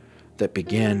project that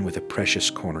began with a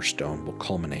precious cornerstone will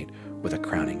culminate with a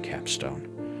crowning capstone,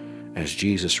 as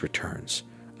Jesus returns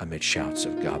amid shouts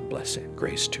of God bless it,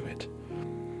 grace to it.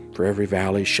 For every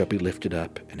valley shall be lifted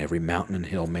up, and every mountain and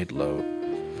hill made low.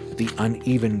 The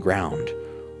uneven ground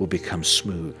will become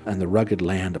smooth, and the rugged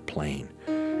land a plain.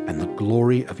 And the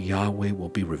glory of Yahweh will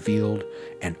be revealed,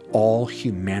 and all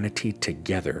humanity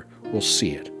together will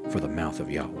see it, for the mouth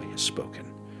of Yahweh has spoken.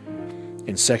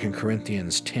 In 2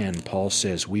 Corinthians 10, Paul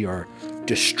says, we are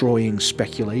destroying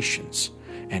speculations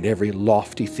and every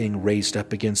lofty thing raised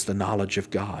up against the knowledge of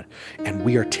God. And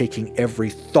we are taking every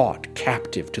thought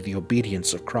captive to the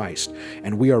obedience of Christ.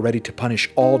 And we are ready to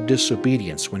punish all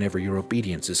disobedience whenever your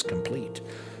obedience is complete.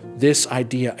 This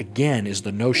idea, again, is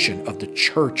the notion of the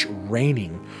church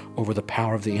reigning over the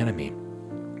power of the enemy,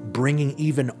 bringing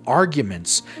even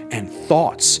arguments and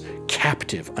thoughts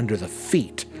captive under the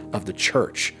feet of the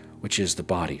church, which is the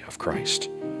body of Christ,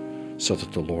 so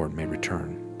that the Lord may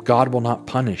return. God will not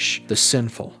punish the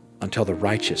sinful until the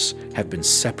righteous have been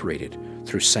separated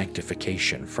through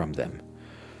sanctification from them.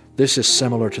 This is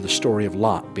similar to the story of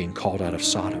Lot being called out of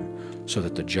Sodom so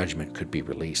that the judgment could be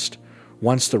released.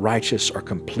 Once the righteous are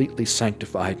completely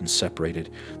sanctified and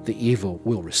separated, the evil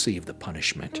will receive the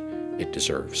punishment it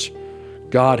deserves.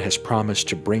 God has promised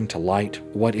to bring to light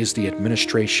what is the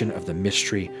administration of the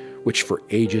mystery which for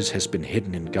ages has been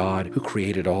hidden in God, who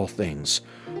created all things,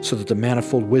 so that the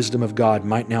manifold wisdom of God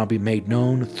might now be made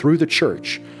known through the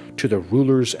church to the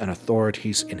rulers and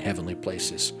authorities in heavenly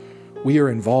places. We are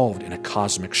involved in a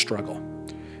cosmic struggle,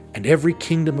 and every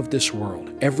kingdom of this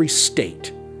world, every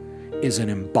state, is an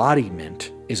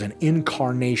embodiment, is an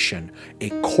incarnation, a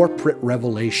corporate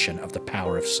revelation of the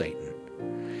power of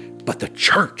Satan. But the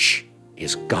church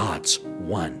is God's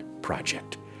one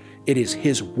project. It is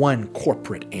his one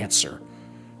corporate answer,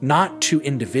 not to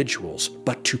individuals,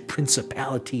 but to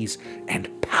principalities and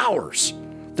powers.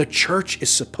 The church is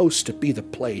supposed to be the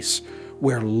place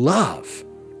where love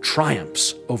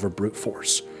triumphs over brute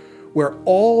force, where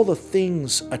all the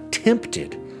things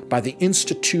attempted by the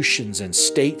institutions and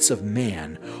states of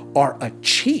man are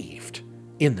achieved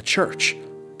in the church,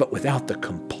 but without the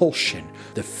compulsion,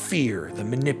 the fear, the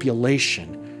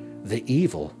manipulation, the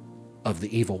evil of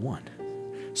the evil one.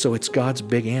 So it's God's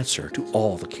big answer to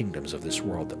all the kingdoms of this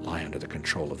world that lie under the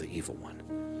control of the evil one.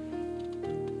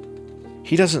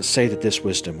 He doesn't say that this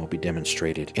wisdom will be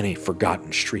demonstrated in a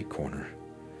forgotten street corner.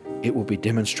 It will be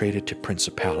demonstrated to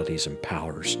principalities and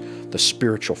powers, the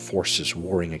spiritual forces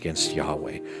warring against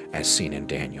Yahweh, as seen in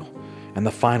Daniel. And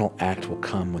the final act will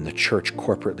come when the church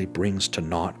corporately brings to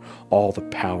naught all the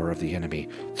power of the enemy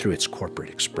through its corporate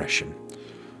expression.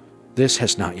 This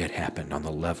has not yet happened on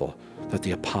the level that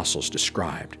the apostles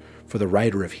described, for the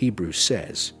writer of Hebrews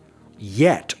says,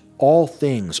 "Yet all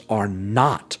things are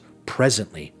not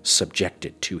presently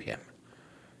subjected to him."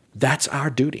 That's our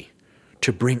duty,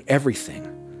 to bring everything,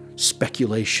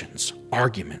 speculations,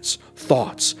 arguments,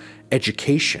 thoughts,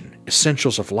 education,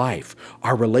 essentials of life,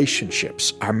 our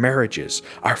relationships, our marriages,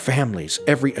 our families,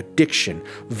 every addiction,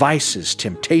 vices,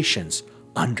 temptations,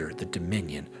 under the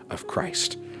dominion of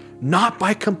Christ. Not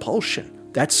by compulsion,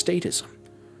 that's statism,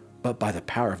 but by the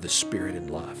power of the Spirit and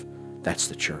love, that's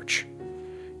the church.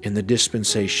 In the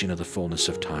dispensation of the fullness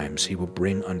of times, he will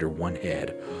bring under one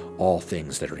head all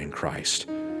things that are in Christ.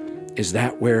 Is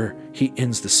that where he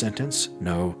ends the sentence?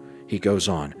 No, he goes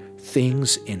on,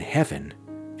 things in heaven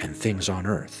and things on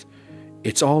earth.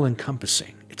 It's all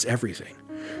encompassing. It's everything.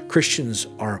 Christians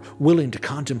are willing to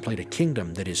contemplate a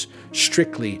kingdom that is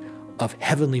strictly of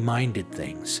heavenly minded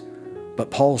things.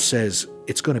 But Paul says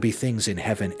it's going to be things in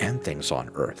heaven and things on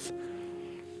earth.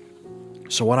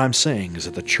 So what I'm saying is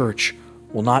that the church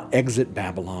will not exit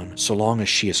Babylon so long as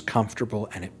she is comfortable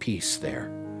and at peace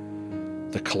there.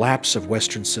 The collapse of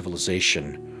Western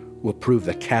civilization will prove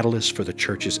the catalyst for the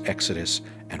church's exodus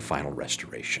and final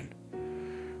restoration.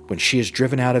 When she is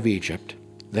driven out of Egypt,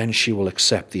 then she will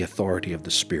accept the authority of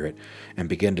the Spirit and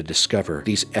begin to discover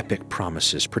these epic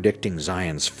promises predicting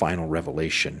Zion's final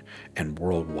revelation and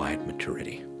worldwide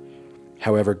maturity.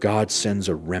 However, God sends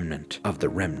a remnant of the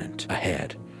remnant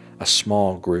ahead, a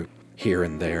small group here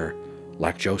and there,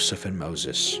 like Joseph and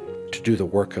Moses, to do the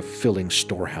work of filling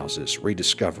storehouses,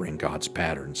 rediscovering God's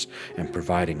patterns, and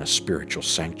providing a spiritual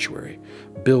sanctuary,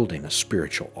 building a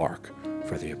spiritual ark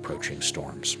for the approaching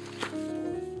storms.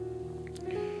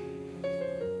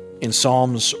 In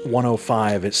Psalms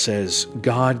 105, it says,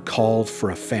 God called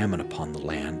for a famine upon the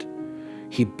land.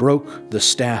 He broke the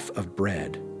staff of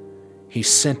bread. He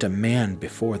sent a man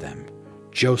before them,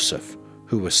 Joseph,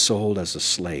 who was sold as a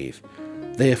slave.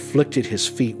 They afflicted his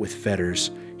feet with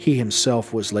fetters. He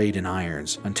himself was laid in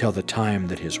irons until the time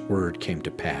that his word came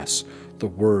to pass. The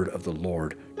word of the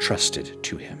Lord trusted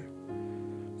to him.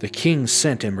 The king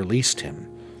sent and released him,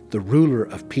 the ruler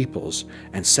of peoples,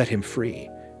 and set him free.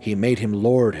 He made him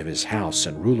lord of his house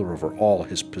and ruler over all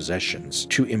his possessions,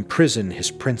 to imprison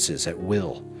his princes at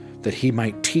will, that he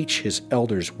might teach his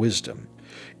elders wisdom.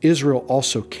 Israel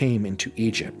also came into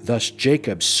Egypt. Thus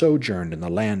Jacob sojourned in the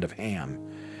land of Ham,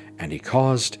 and he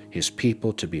caused his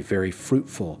people to be very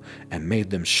fruitful and made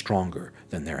them stronger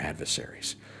than their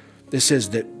adversaries. This is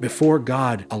that before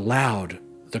God allowed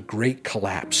the great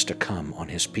collapse to come on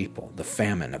his people, the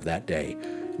famine of that day,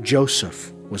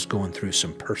 Joseph was going through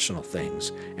some personal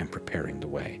things and preparing the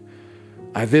way.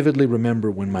 I vividly remember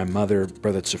when my mother,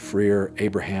 Brother Tzafrir,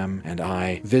 Abraham, and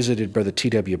I visited Brother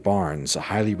T.W. Barnes, a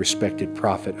highly respected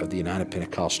prophet of the United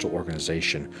Pentecostal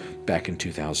Organization, back in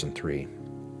 2003.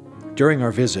 During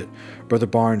our visit, Brother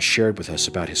Barnes shared with us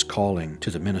about his calling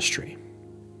to the ministry.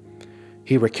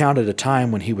 He recounted a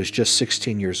time when he was just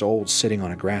 16 years old, sitting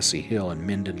on a grassy hill in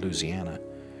Minden, Louisiana.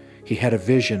 He had a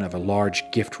vision of a large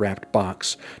gift-wrapped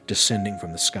box descending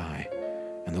from the sky.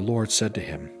 And the Lord said to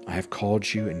him, I have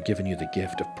called you and given you the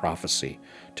gift of prophecy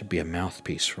to be a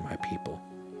mouthpiece for my people.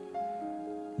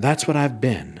 That's what I've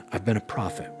been. I've been a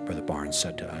prophet, Brother Barnes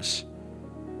said to us.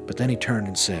 But then he turned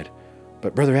and said,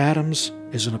 but Brother Adams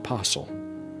is an apostle.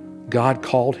 God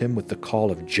called him with the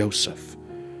call of Joseph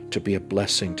to be a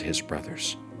blessing to his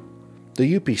brothers.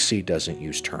 The UPC doesn't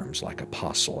use terms like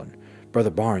apostle, and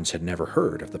Brother Barnes had never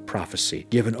heard of the prophecy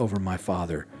given over my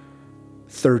father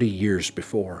 30 years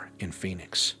before in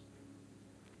Phoenix.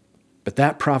 But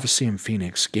that prophecy in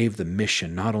Phoenix gave the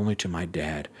mission not only to my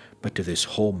dad, but to this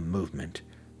whole movement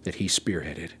that he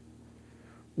spearheaded.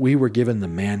 We were given the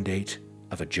mandate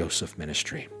of a Joseph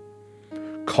ministry,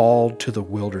 called to the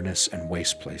wilderness and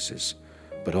waste places,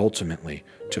 but ultimately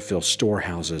to fill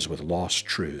storehouses with lost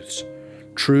truths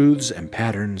and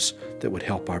patterns that would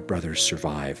help our brothers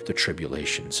survive the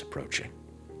tribulations approaching.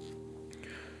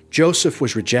 Joseph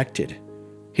was rejected.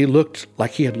 He looked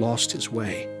like he had lost his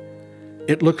way.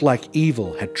 It looked like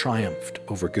evil had triumphed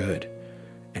over good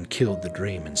and killed the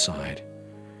dream inside.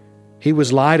 He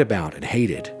was lied about and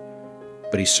hated,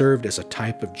 but he served as a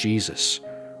type of Jesus,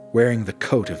 wearing the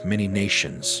coat of many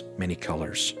nations, many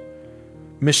colors.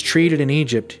 Mistreated in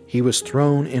Egypt, he was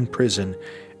thrown in prison,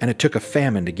 and it took a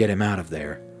famine to get him out of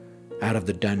there, out of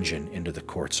the dungeon into the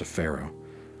courts of Pharaoh.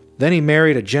 Then he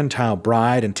married a Gentile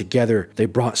bride, and together they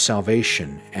brought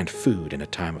salvation and food in a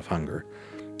time of hunger,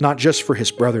 not just for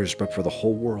his brothers, but for the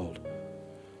whole world.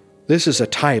 This is a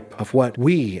type of what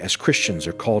we as Christians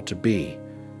are called to be,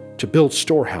 to build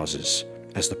storehouses,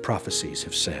 as the prophecies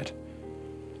have said.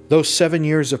 Those 7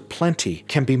 years of plenty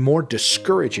can be more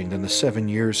discouraging than the 7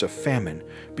 years of famine,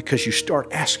 because you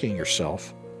start asking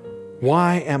yourself,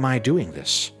 why am I doing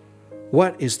this?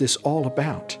 What is this all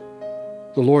about?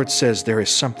 The Lord says there is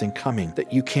something coming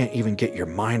that you can't even get your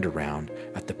mind around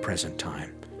at the present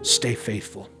time. Stay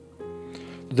faithful.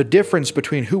 The difference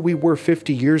between who we were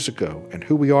 50 years ago and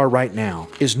who we are right now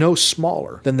is no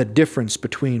smaller than the difference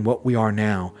between what we are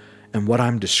now and what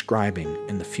I'm describing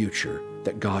in the future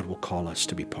that God will call us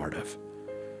to be part of.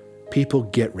 People,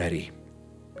 get ready.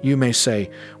 You may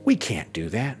say, we can't do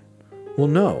that. Well,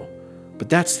 no, but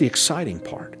that's the exciting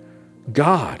part.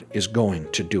 God is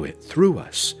going to do it through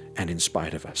us and in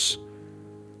spite of us.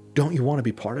 Don't you want to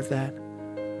be part of that?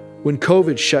 When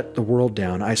COVID shut the world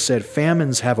down, I said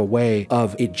famines have a way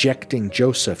of ejecting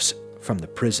Josephs from the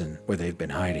prison where they've been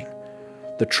hiding.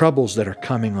 The troubles that are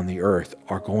coming on the earth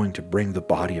are going to bring the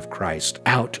body of Christ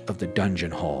out of the dungeon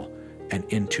hall and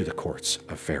into the courts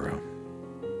of Pharaoh.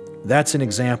 That's an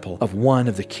example of one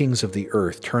of the kings of the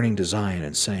earth turning to Zion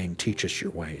and saying, teach us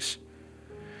your ways.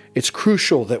 It's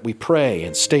crucial that we pray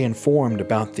and stay informed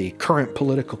about the current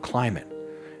political climate.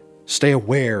 Stay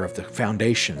aware of the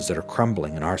foundations that are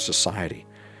crumbling in our society.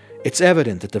 It's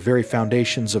evident that the very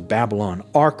foundations of Babylon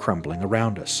are crumbling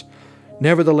around us.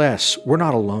 Nevertheless, we're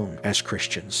not alone as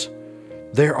Christians.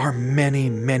 There are many,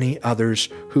 many others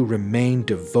who remain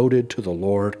devoted to the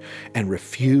Lord and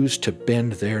refuse to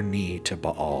bend their knee to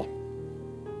Baal.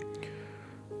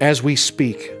 As we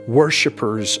speak,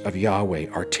 worshipers of Yahweh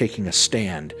are taking a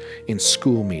stand in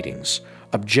school meetings,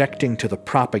 objecting to the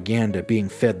propaganda being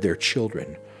fed their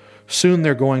children. Soon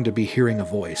they're going to be hearing a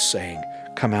voice saying,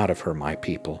 come out of her, my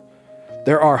people.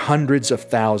 There are hundreds of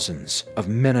thousands of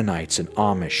Mennonites and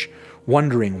Amish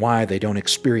wondering why they don't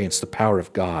experience the power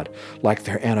of God like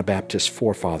their Anabaptist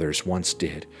forefathers once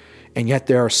did. And yet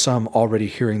there are some already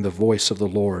hearing the voice of the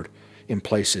Lord in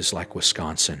places like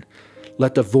Wisconsin.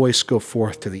 Let the voice go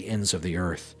forth to the ends of the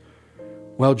earth.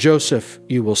 Well, Joseph,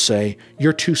 you will say,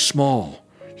 you're too small.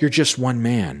 You're just one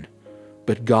man.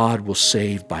 But God will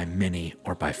save by many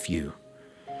or by few.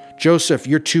 Joseph,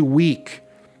 you're too weak.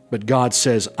 But God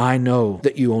says, I know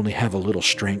that you only have a little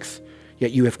strength,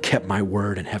 yet you have kept my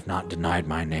word and have not denied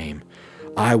my name.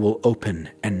 I will open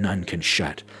and none can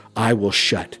shut. I will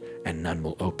shut and none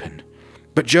will open.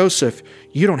 But Joseph,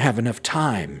 you don't have enough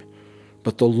time.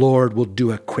 But the Lord will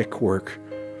do a quick work.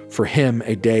 For him,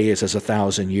 a day is as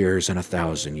 1,000 years, and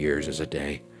 1,000 years is a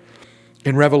day.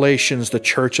 In Revelations, the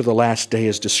church of the last day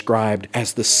is described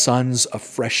as the sons of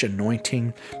fresh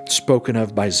anointing, spoken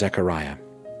of by Zechariah.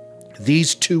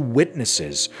 These two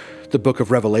witnesses, the book of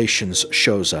Revelations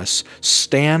shows us,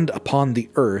 stand upon the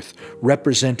earth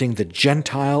representing the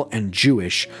Gentile and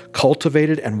Jewish,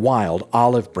 cultivated and wild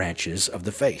olive branches of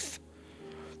the faith.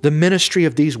 The ministry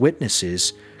of these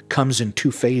witnesses comes in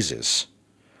two phases.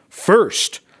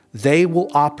 First, they will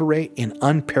operate in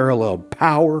unparalleled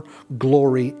power,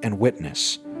 glory, and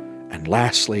witness. And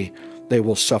lastly, they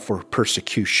will suffer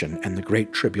persecution and the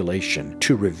great tribulation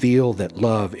to reveal that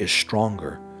love is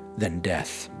stronger than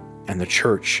death. And the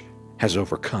church has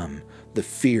overcome the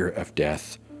fear of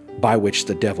death, by which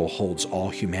the devil holds all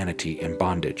humanity in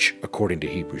bondage, according to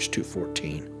Hebrews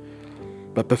 2:14.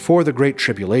 But before the great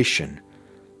tribulation,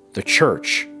 the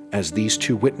church, as these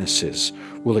two witnesses,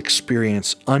 will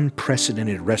experience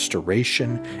unprecedented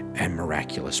restoration and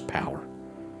miraculous power.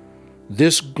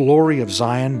 This glory of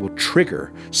Zion will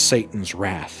trigger Satan's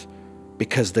wrath,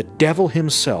 because the devil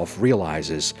himself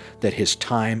realizes that his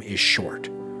time is short.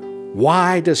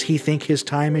 Why does he think his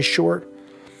time is short?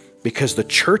 Because the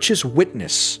church's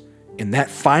witness in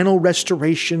that final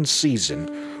restoration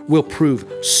season will prove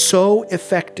so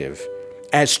effective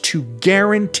as to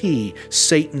guarantee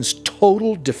Satan's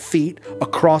total defeat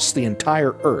across the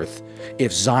entire earth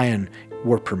if Zion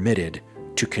were permitted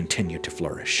to continue to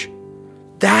flourish.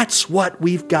 That's what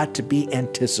we've got to be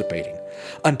anticipating.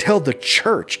 Until the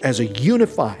church, as a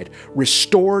unified,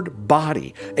 restored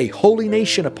body, a holy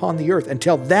nation upon the earth,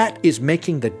 until that is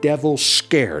making the devil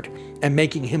scared and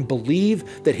making him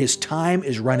believe that his time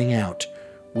is running out,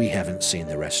 we haven't seen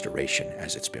the restoration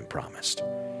as it's been promised.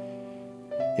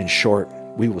 In short,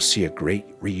 we will see a great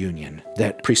reunion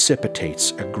that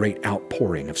precipitates a great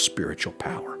outpouring of spiritual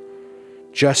power.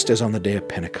 Just as on the day of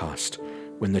Pentecost,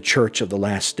 when the church of the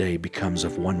last day becomes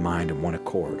of one mind and one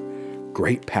accord,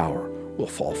 great power will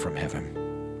fall from heaven.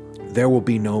 There will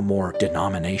be no more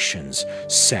denominations,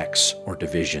 sects, or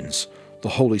divisions. The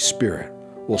Holy Spirit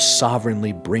will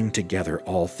sovereignly bring together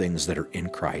all things that are in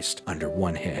Christ under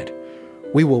one head.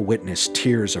 We will witness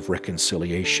tears of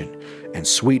reconciliation and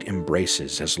sweet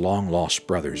embraces as long-lost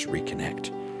brothers reconnect.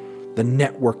 The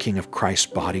networking of Christ's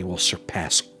body will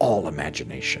surpass all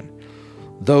imagination.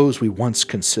 Those we once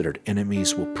considered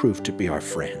enemies will prove to be our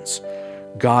friends.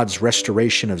 God's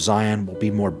restoration of Zion will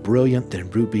be more brilliant than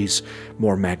rubies,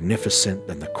 more magnificent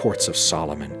than the courts of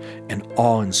Solomon, an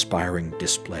awe-inspiring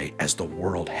display as the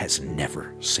world has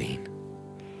never seen.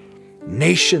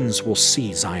 Nations will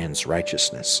see Zion's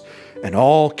righteousness, and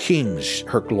all kings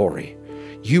her glory.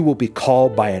 You will be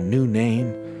called by a new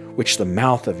name, which the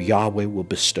mouth of Yahweh will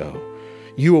bestow.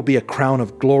 You will be a crown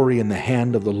of glory in the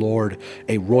hand of the Lord,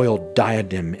 a royal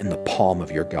diadem in the palm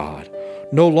of your God.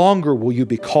 No longer will you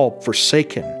be called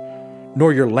forsaken,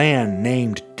 nor your land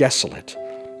named desolate,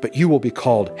 but you will be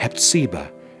called Hephzibah,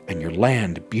 and your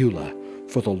land Beulah,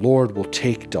 for the Lord will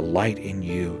take delight in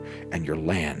you, and your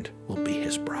land will be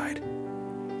his bride.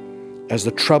 As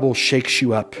the trouble shakes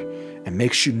you up and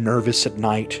makes you nervous at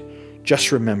night,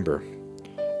 just remember,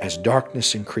 as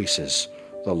darkness increases,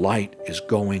 the light is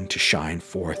going to shine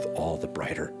forth all the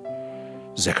brighter.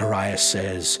 Zechariah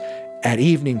says, "At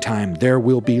evening time there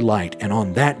will be light, and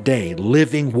on that day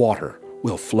living water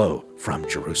will flow from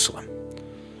Jerusalem."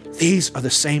 These are the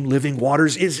same living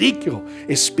waters Ezekiel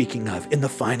is speaking of in the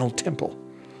final temple.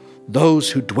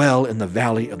 Those who dwell in the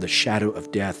valley of the shadow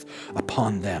of death,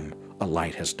 upon them a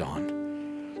light has dawned.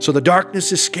 So the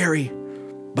darkness is scary,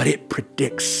 but it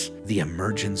predicts the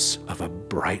emergence of a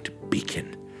bright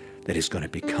beacon that is going to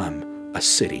become a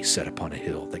city set upon a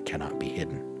hill that cannot be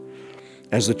hidden.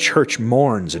 As the church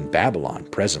mourns in Babylon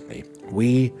presently,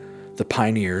 we, the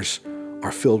pioneers,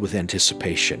 are filled with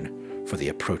anticipation for the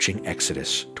approaching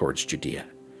exodus towards Judea.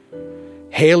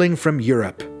 Hailing from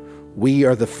Europe, we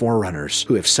are the forerunners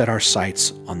who have set our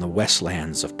sights on the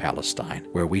westlands of Palestine,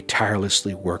 where we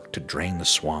tirelessly work to drain the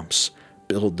swamps,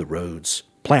 build the roads,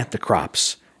 plant the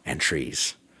crops and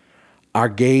trees. Our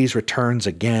gaze returns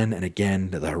again and again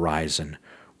to the horizon,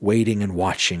 waiting and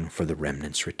watching for the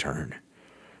remnant's return.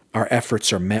 Our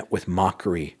efforts are met with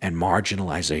mockery and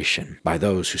marginalization by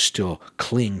those who still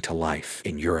cling to life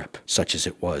in Europe, such as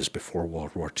it was before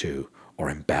World War II, or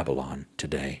in Babylon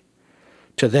today.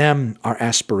 To them, our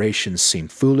aspirations seem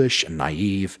foolish and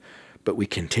naive, but we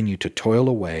continue to toil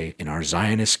away in our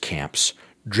Zionist camps,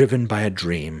 driven by a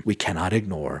dream we cannot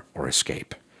ignore or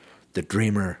escape. The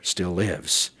dreamer still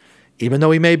lives, even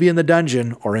though he may be in the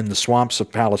dungeon or in the swamps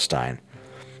of Palestine.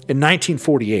 In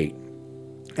 1948,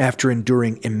 after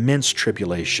enduring immense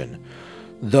tribulation,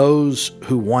 those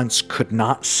who once could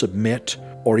not submit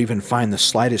or even find the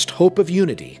slightest hope of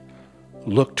unity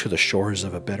looked to the shores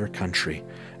of a better country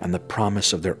and the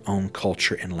promise of their own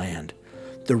culture and land.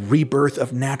 The rebirth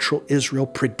of natural Israel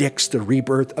predicts the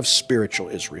rebirth of spiritual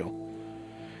Israel.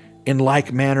 In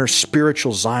like manner,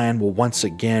 spiritual Zion will once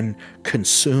again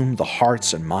consume the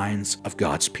hearts and minds of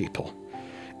God's people.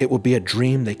 It will be a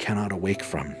dream they cannot awake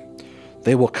from.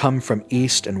 They will come from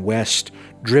east and west,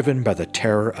 driven by the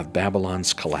terror of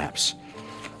Babylon's collapse.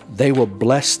 They will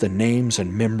bless the names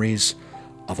and memories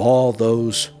of all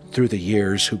those through the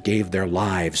years who gave their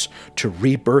lives to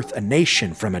rebirth a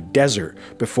nation from a desert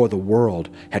before the world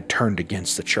had turned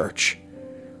against the church.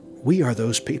 We are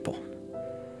those people.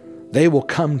 They will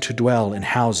come to dwell in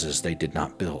houses they did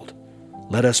not build.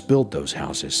 Let us build those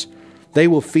houses. They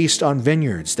will feast on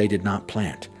vineyards they did not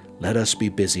plant. Let us be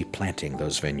busy planting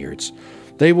those vineyards.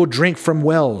 They will drink from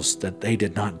wells that they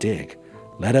did not dig.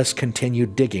 Let us continue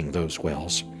digging those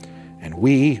wells. And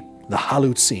we, the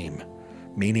Halutzim,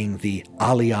 meaning the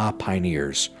Aliyah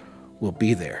pioneers, will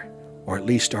be there, or at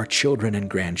least our children and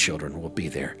grandchildren will be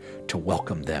there to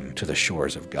welcome them to the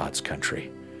shores of God's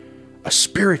country. A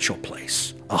spiritual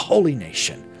place, a holy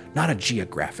nation, not a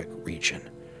geographic region.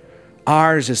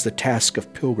 Ours is the task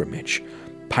of pilgrimage,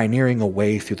 pioneering a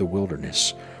way through the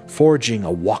wilderness, forging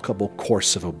a walkable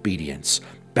course of obedience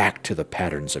back to the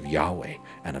patterns of Yahweh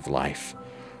and of life.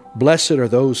 Blessed are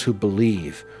those who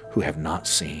believe, who have not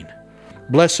seen.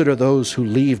 Blessed are those who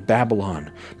leave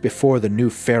Babylon before the new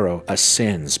Pharaoh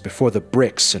ascends, before the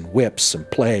bricks and whips and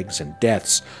plagues and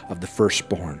deaths of the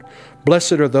firstborn.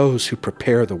 Blessed are those who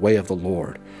prepare the way of the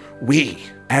Lord. We,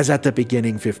 as at the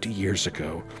beginning 50 years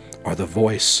ago, are the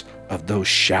voice of those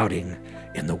shouting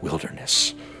in the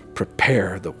wilderness.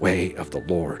 Prepare the way of the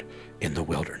Lord in the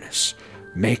wilderness.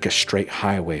 Make a straight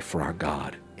highway for our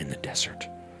God in the desert.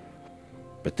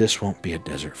 But this won't be a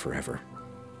desert forever.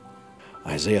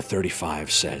 Isaiah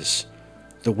 35 says,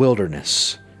 the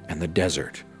wilderness and the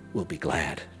desert will be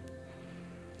glad.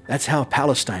 That's how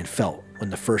Palestine felt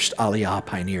when the first Aliyah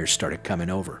pioneers started coming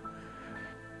over.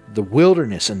 The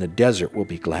wilderness and the desert will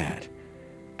be glad,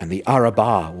 and the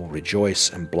Arabah will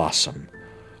rejoice and blossom.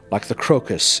 Like the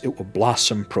crocus, it will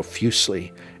blossom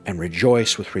profusely and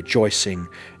rejoice with rejoicing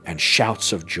and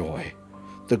shouts of joy.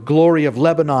 The glory of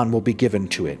Lebanon will be given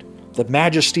to it, the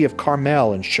majesty of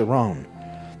Carmel and Sharon.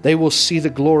 They will see the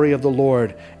glory of the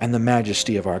Lord and the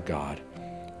majesty of our God.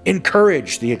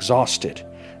 Encourage the exhausted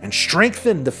and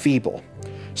strengthen the feeble.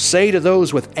 Say to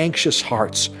those with anxious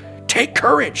hearts, take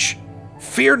courage,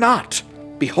 fear not.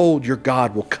 Behold, your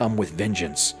God will come with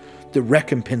vengeance. The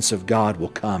recompense of God will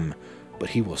come, but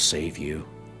he will save you.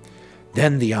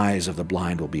 Then the eyes of the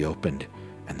blind will be opened,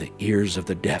 and the ears of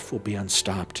the deaf will be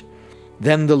unstopped.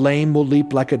 Then the lame will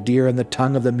leap like a deer, and the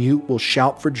tongue of the mute will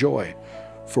shout for joy.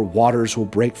 For waters will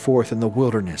break forth in the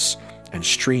wilderness, and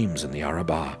streams in the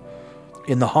Arabah.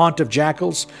 In the haunt of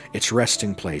jackals, its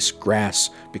resting place, grass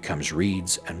becomes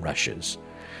reeds and rushes.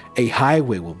 A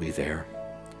highway will be there,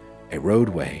 a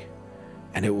roadway,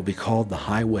 and it will be called the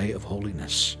highway of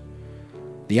holiness.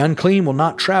 The unclean will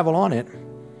not travel on it,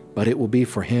 but it will be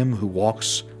for him who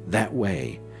walks that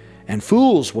way. And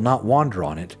fools will not wander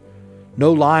on it.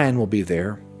 No lion will be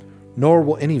there, nor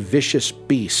will any vicious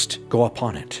beast go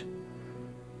upon it.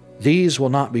 These will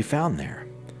not be found there,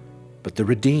 but the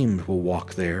redeemed will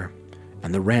walk there,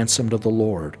 and the ransomed of the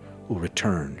Lord will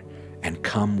return and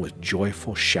come with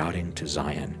joyful shouting to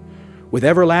Zion, with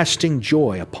everlasting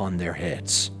joy upon their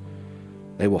heads.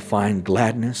 They will find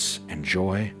gladness and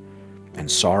joy, and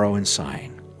sorrow and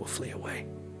sighing will flee away.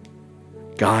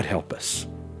 God help us.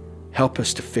 Help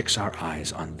us to fix our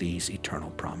eyes on these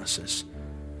eternal promises.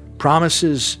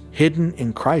 Promises hidden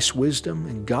in Christ's wisdom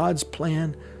and God's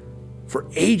plan for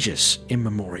ages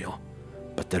immemorial,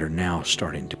 but that are now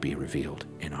starting to be revealed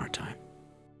in our time.